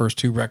on the first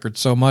 2 records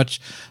so much.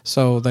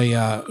 So they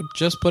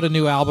just put a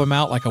new album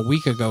out like a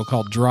week ago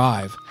called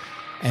Drive.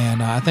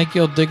 And I think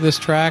you'll dig this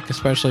track,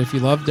 especially if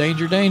you love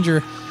Danger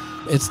Danger.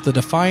 It's The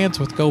Defiance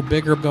with Go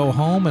Big or Go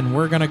Home, and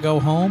we're going to go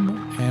home,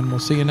 and we'll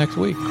see you next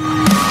week.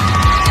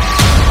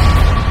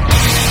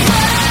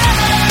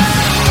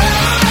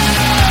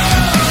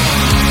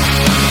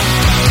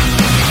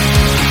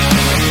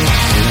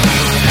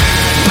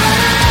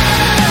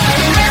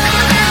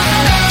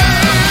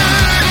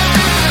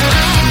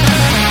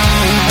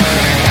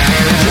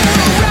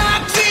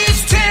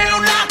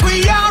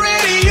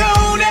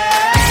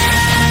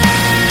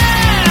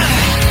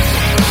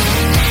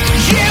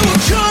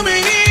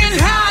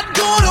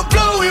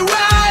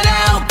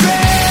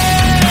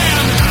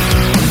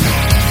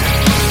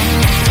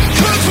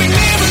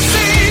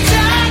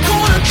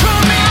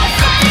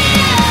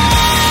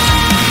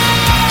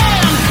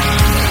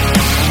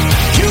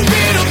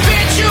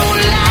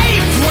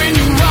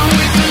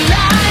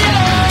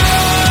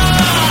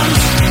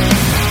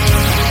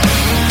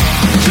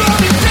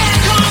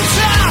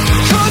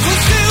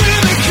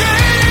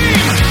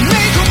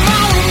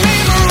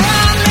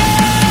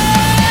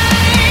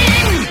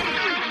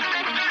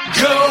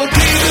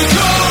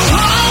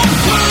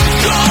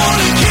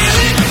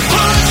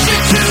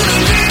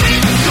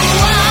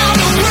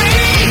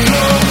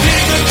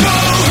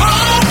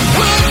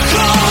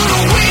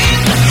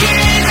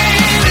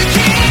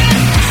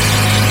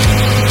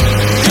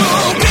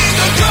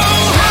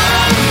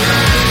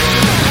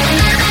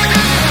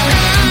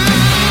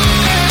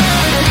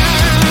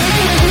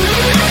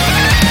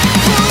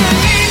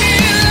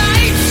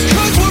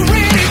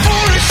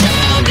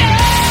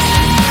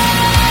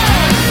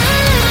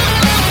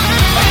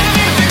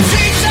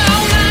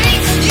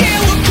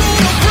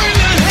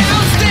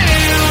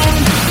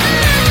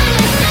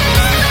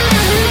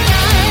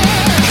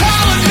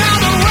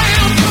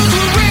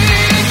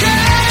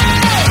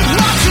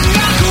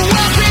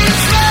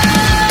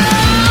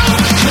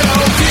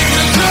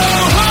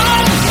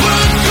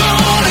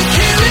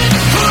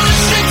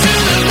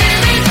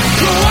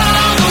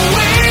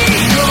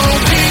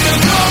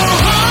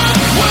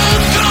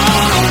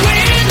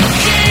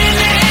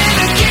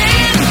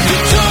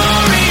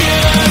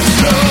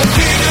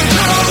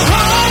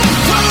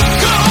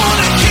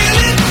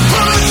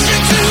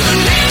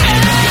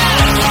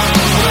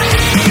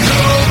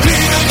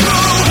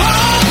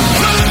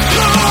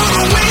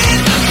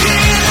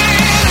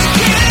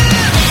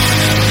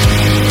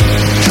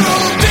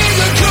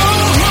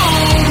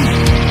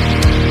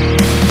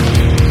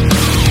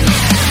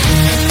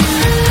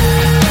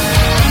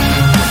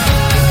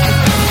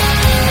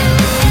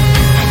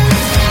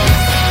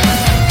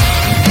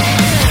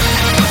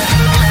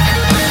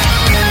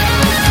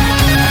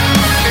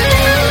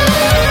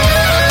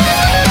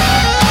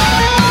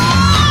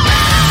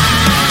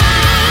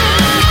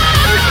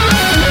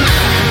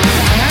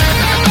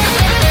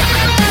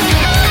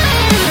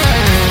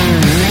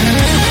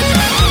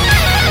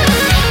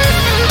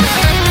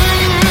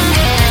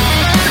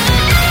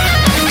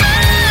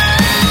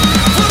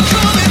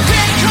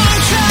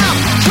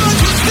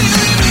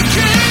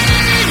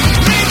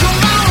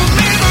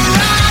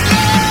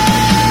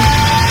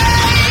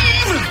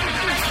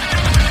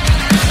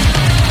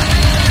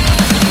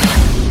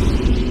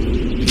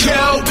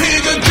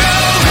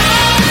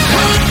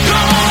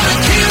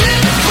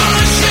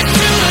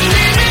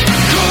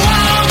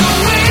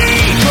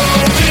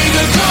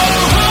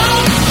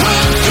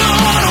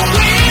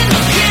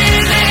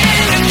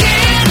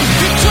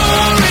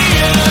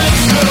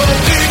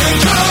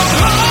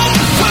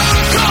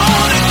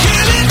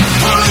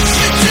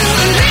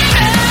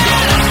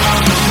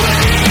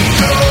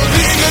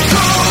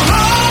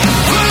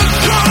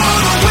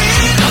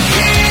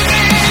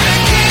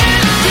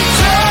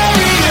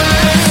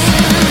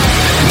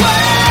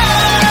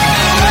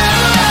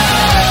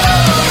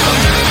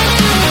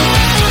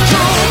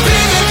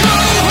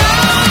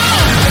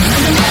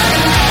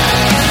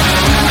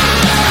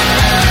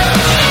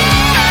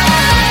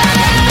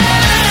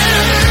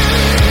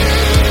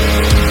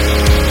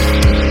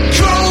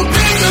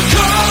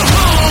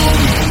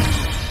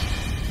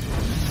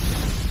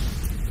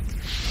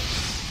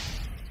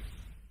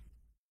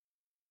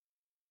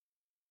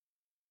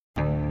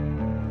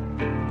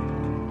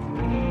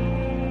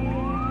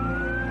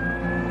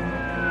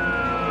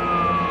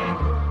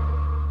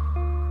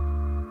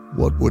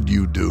 What would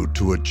you do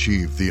to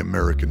achieve the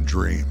American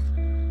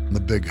dream?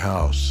 The big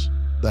house,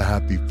 the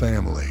happy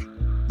family,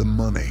 the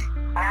money.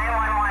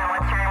 911,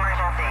 what's your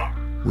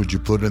emergency? Would you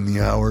put in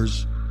the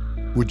hours?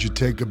 Would you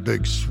take a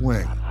big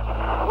swing?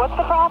 What's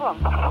the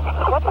problem?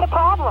 What's the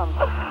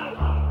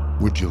problem?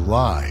 Would you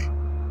lie?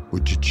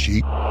 Would you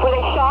cheat? Were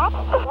they shot?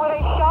 Were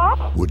they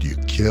shot? Would you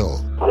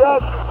kill?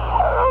 Yes.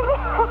 My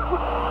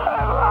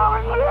mom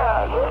is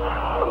dead.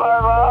 My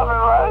mom is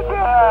right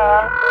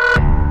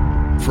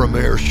there. From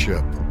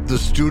Airship, the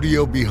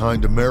studio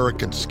behind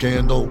American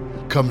Scandal,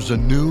 comes a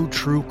new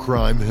true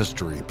crime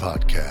history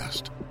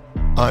podcast.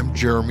 I'm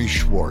Jeremy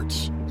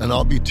Schwartz, and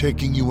I'll be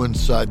taking you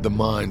inside the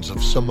minds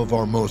of some of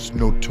our most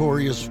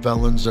notorious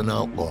felons and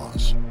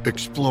outlaws,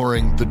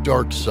 exploring the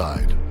dark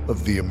side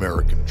of the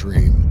American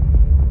dream.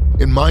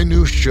 In my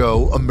new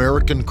show,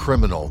 American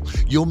Criminal,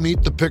 you'll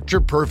meet the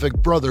picture-perfect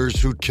brothers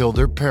who killed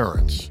their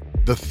parents,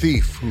 the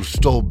thief who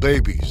stole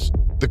babies,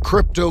 the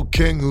crypto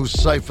king who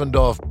siphoned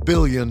off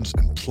billions,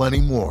 and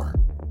plenty more.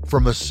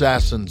 From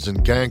assassins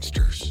and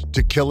gangsters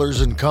to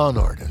killers and con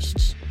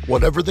artists.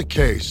 Whatever the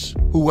case,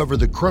 whoever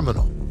the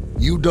criminal,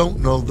 you don't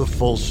know the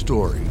full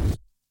story.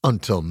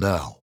 Until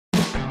now.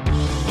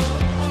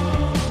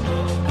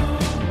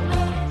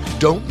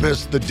 Don't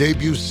miss the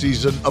debut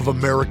season of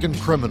American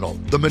Criminal,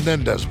 The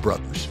Menendez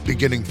Brothers,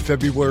 beginning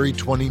February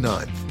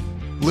 29th.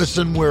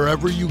 Listen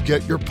wherever you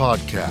get your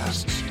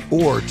podcasts,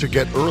 or to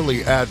get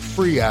early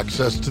ad-free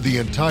access to the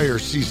entire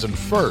season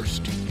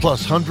first,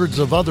 plus hundreds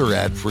of other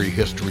ad-free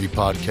history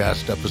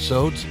podcast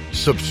episodes,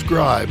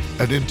 subscribe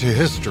at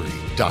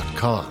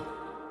IntoHistory.com.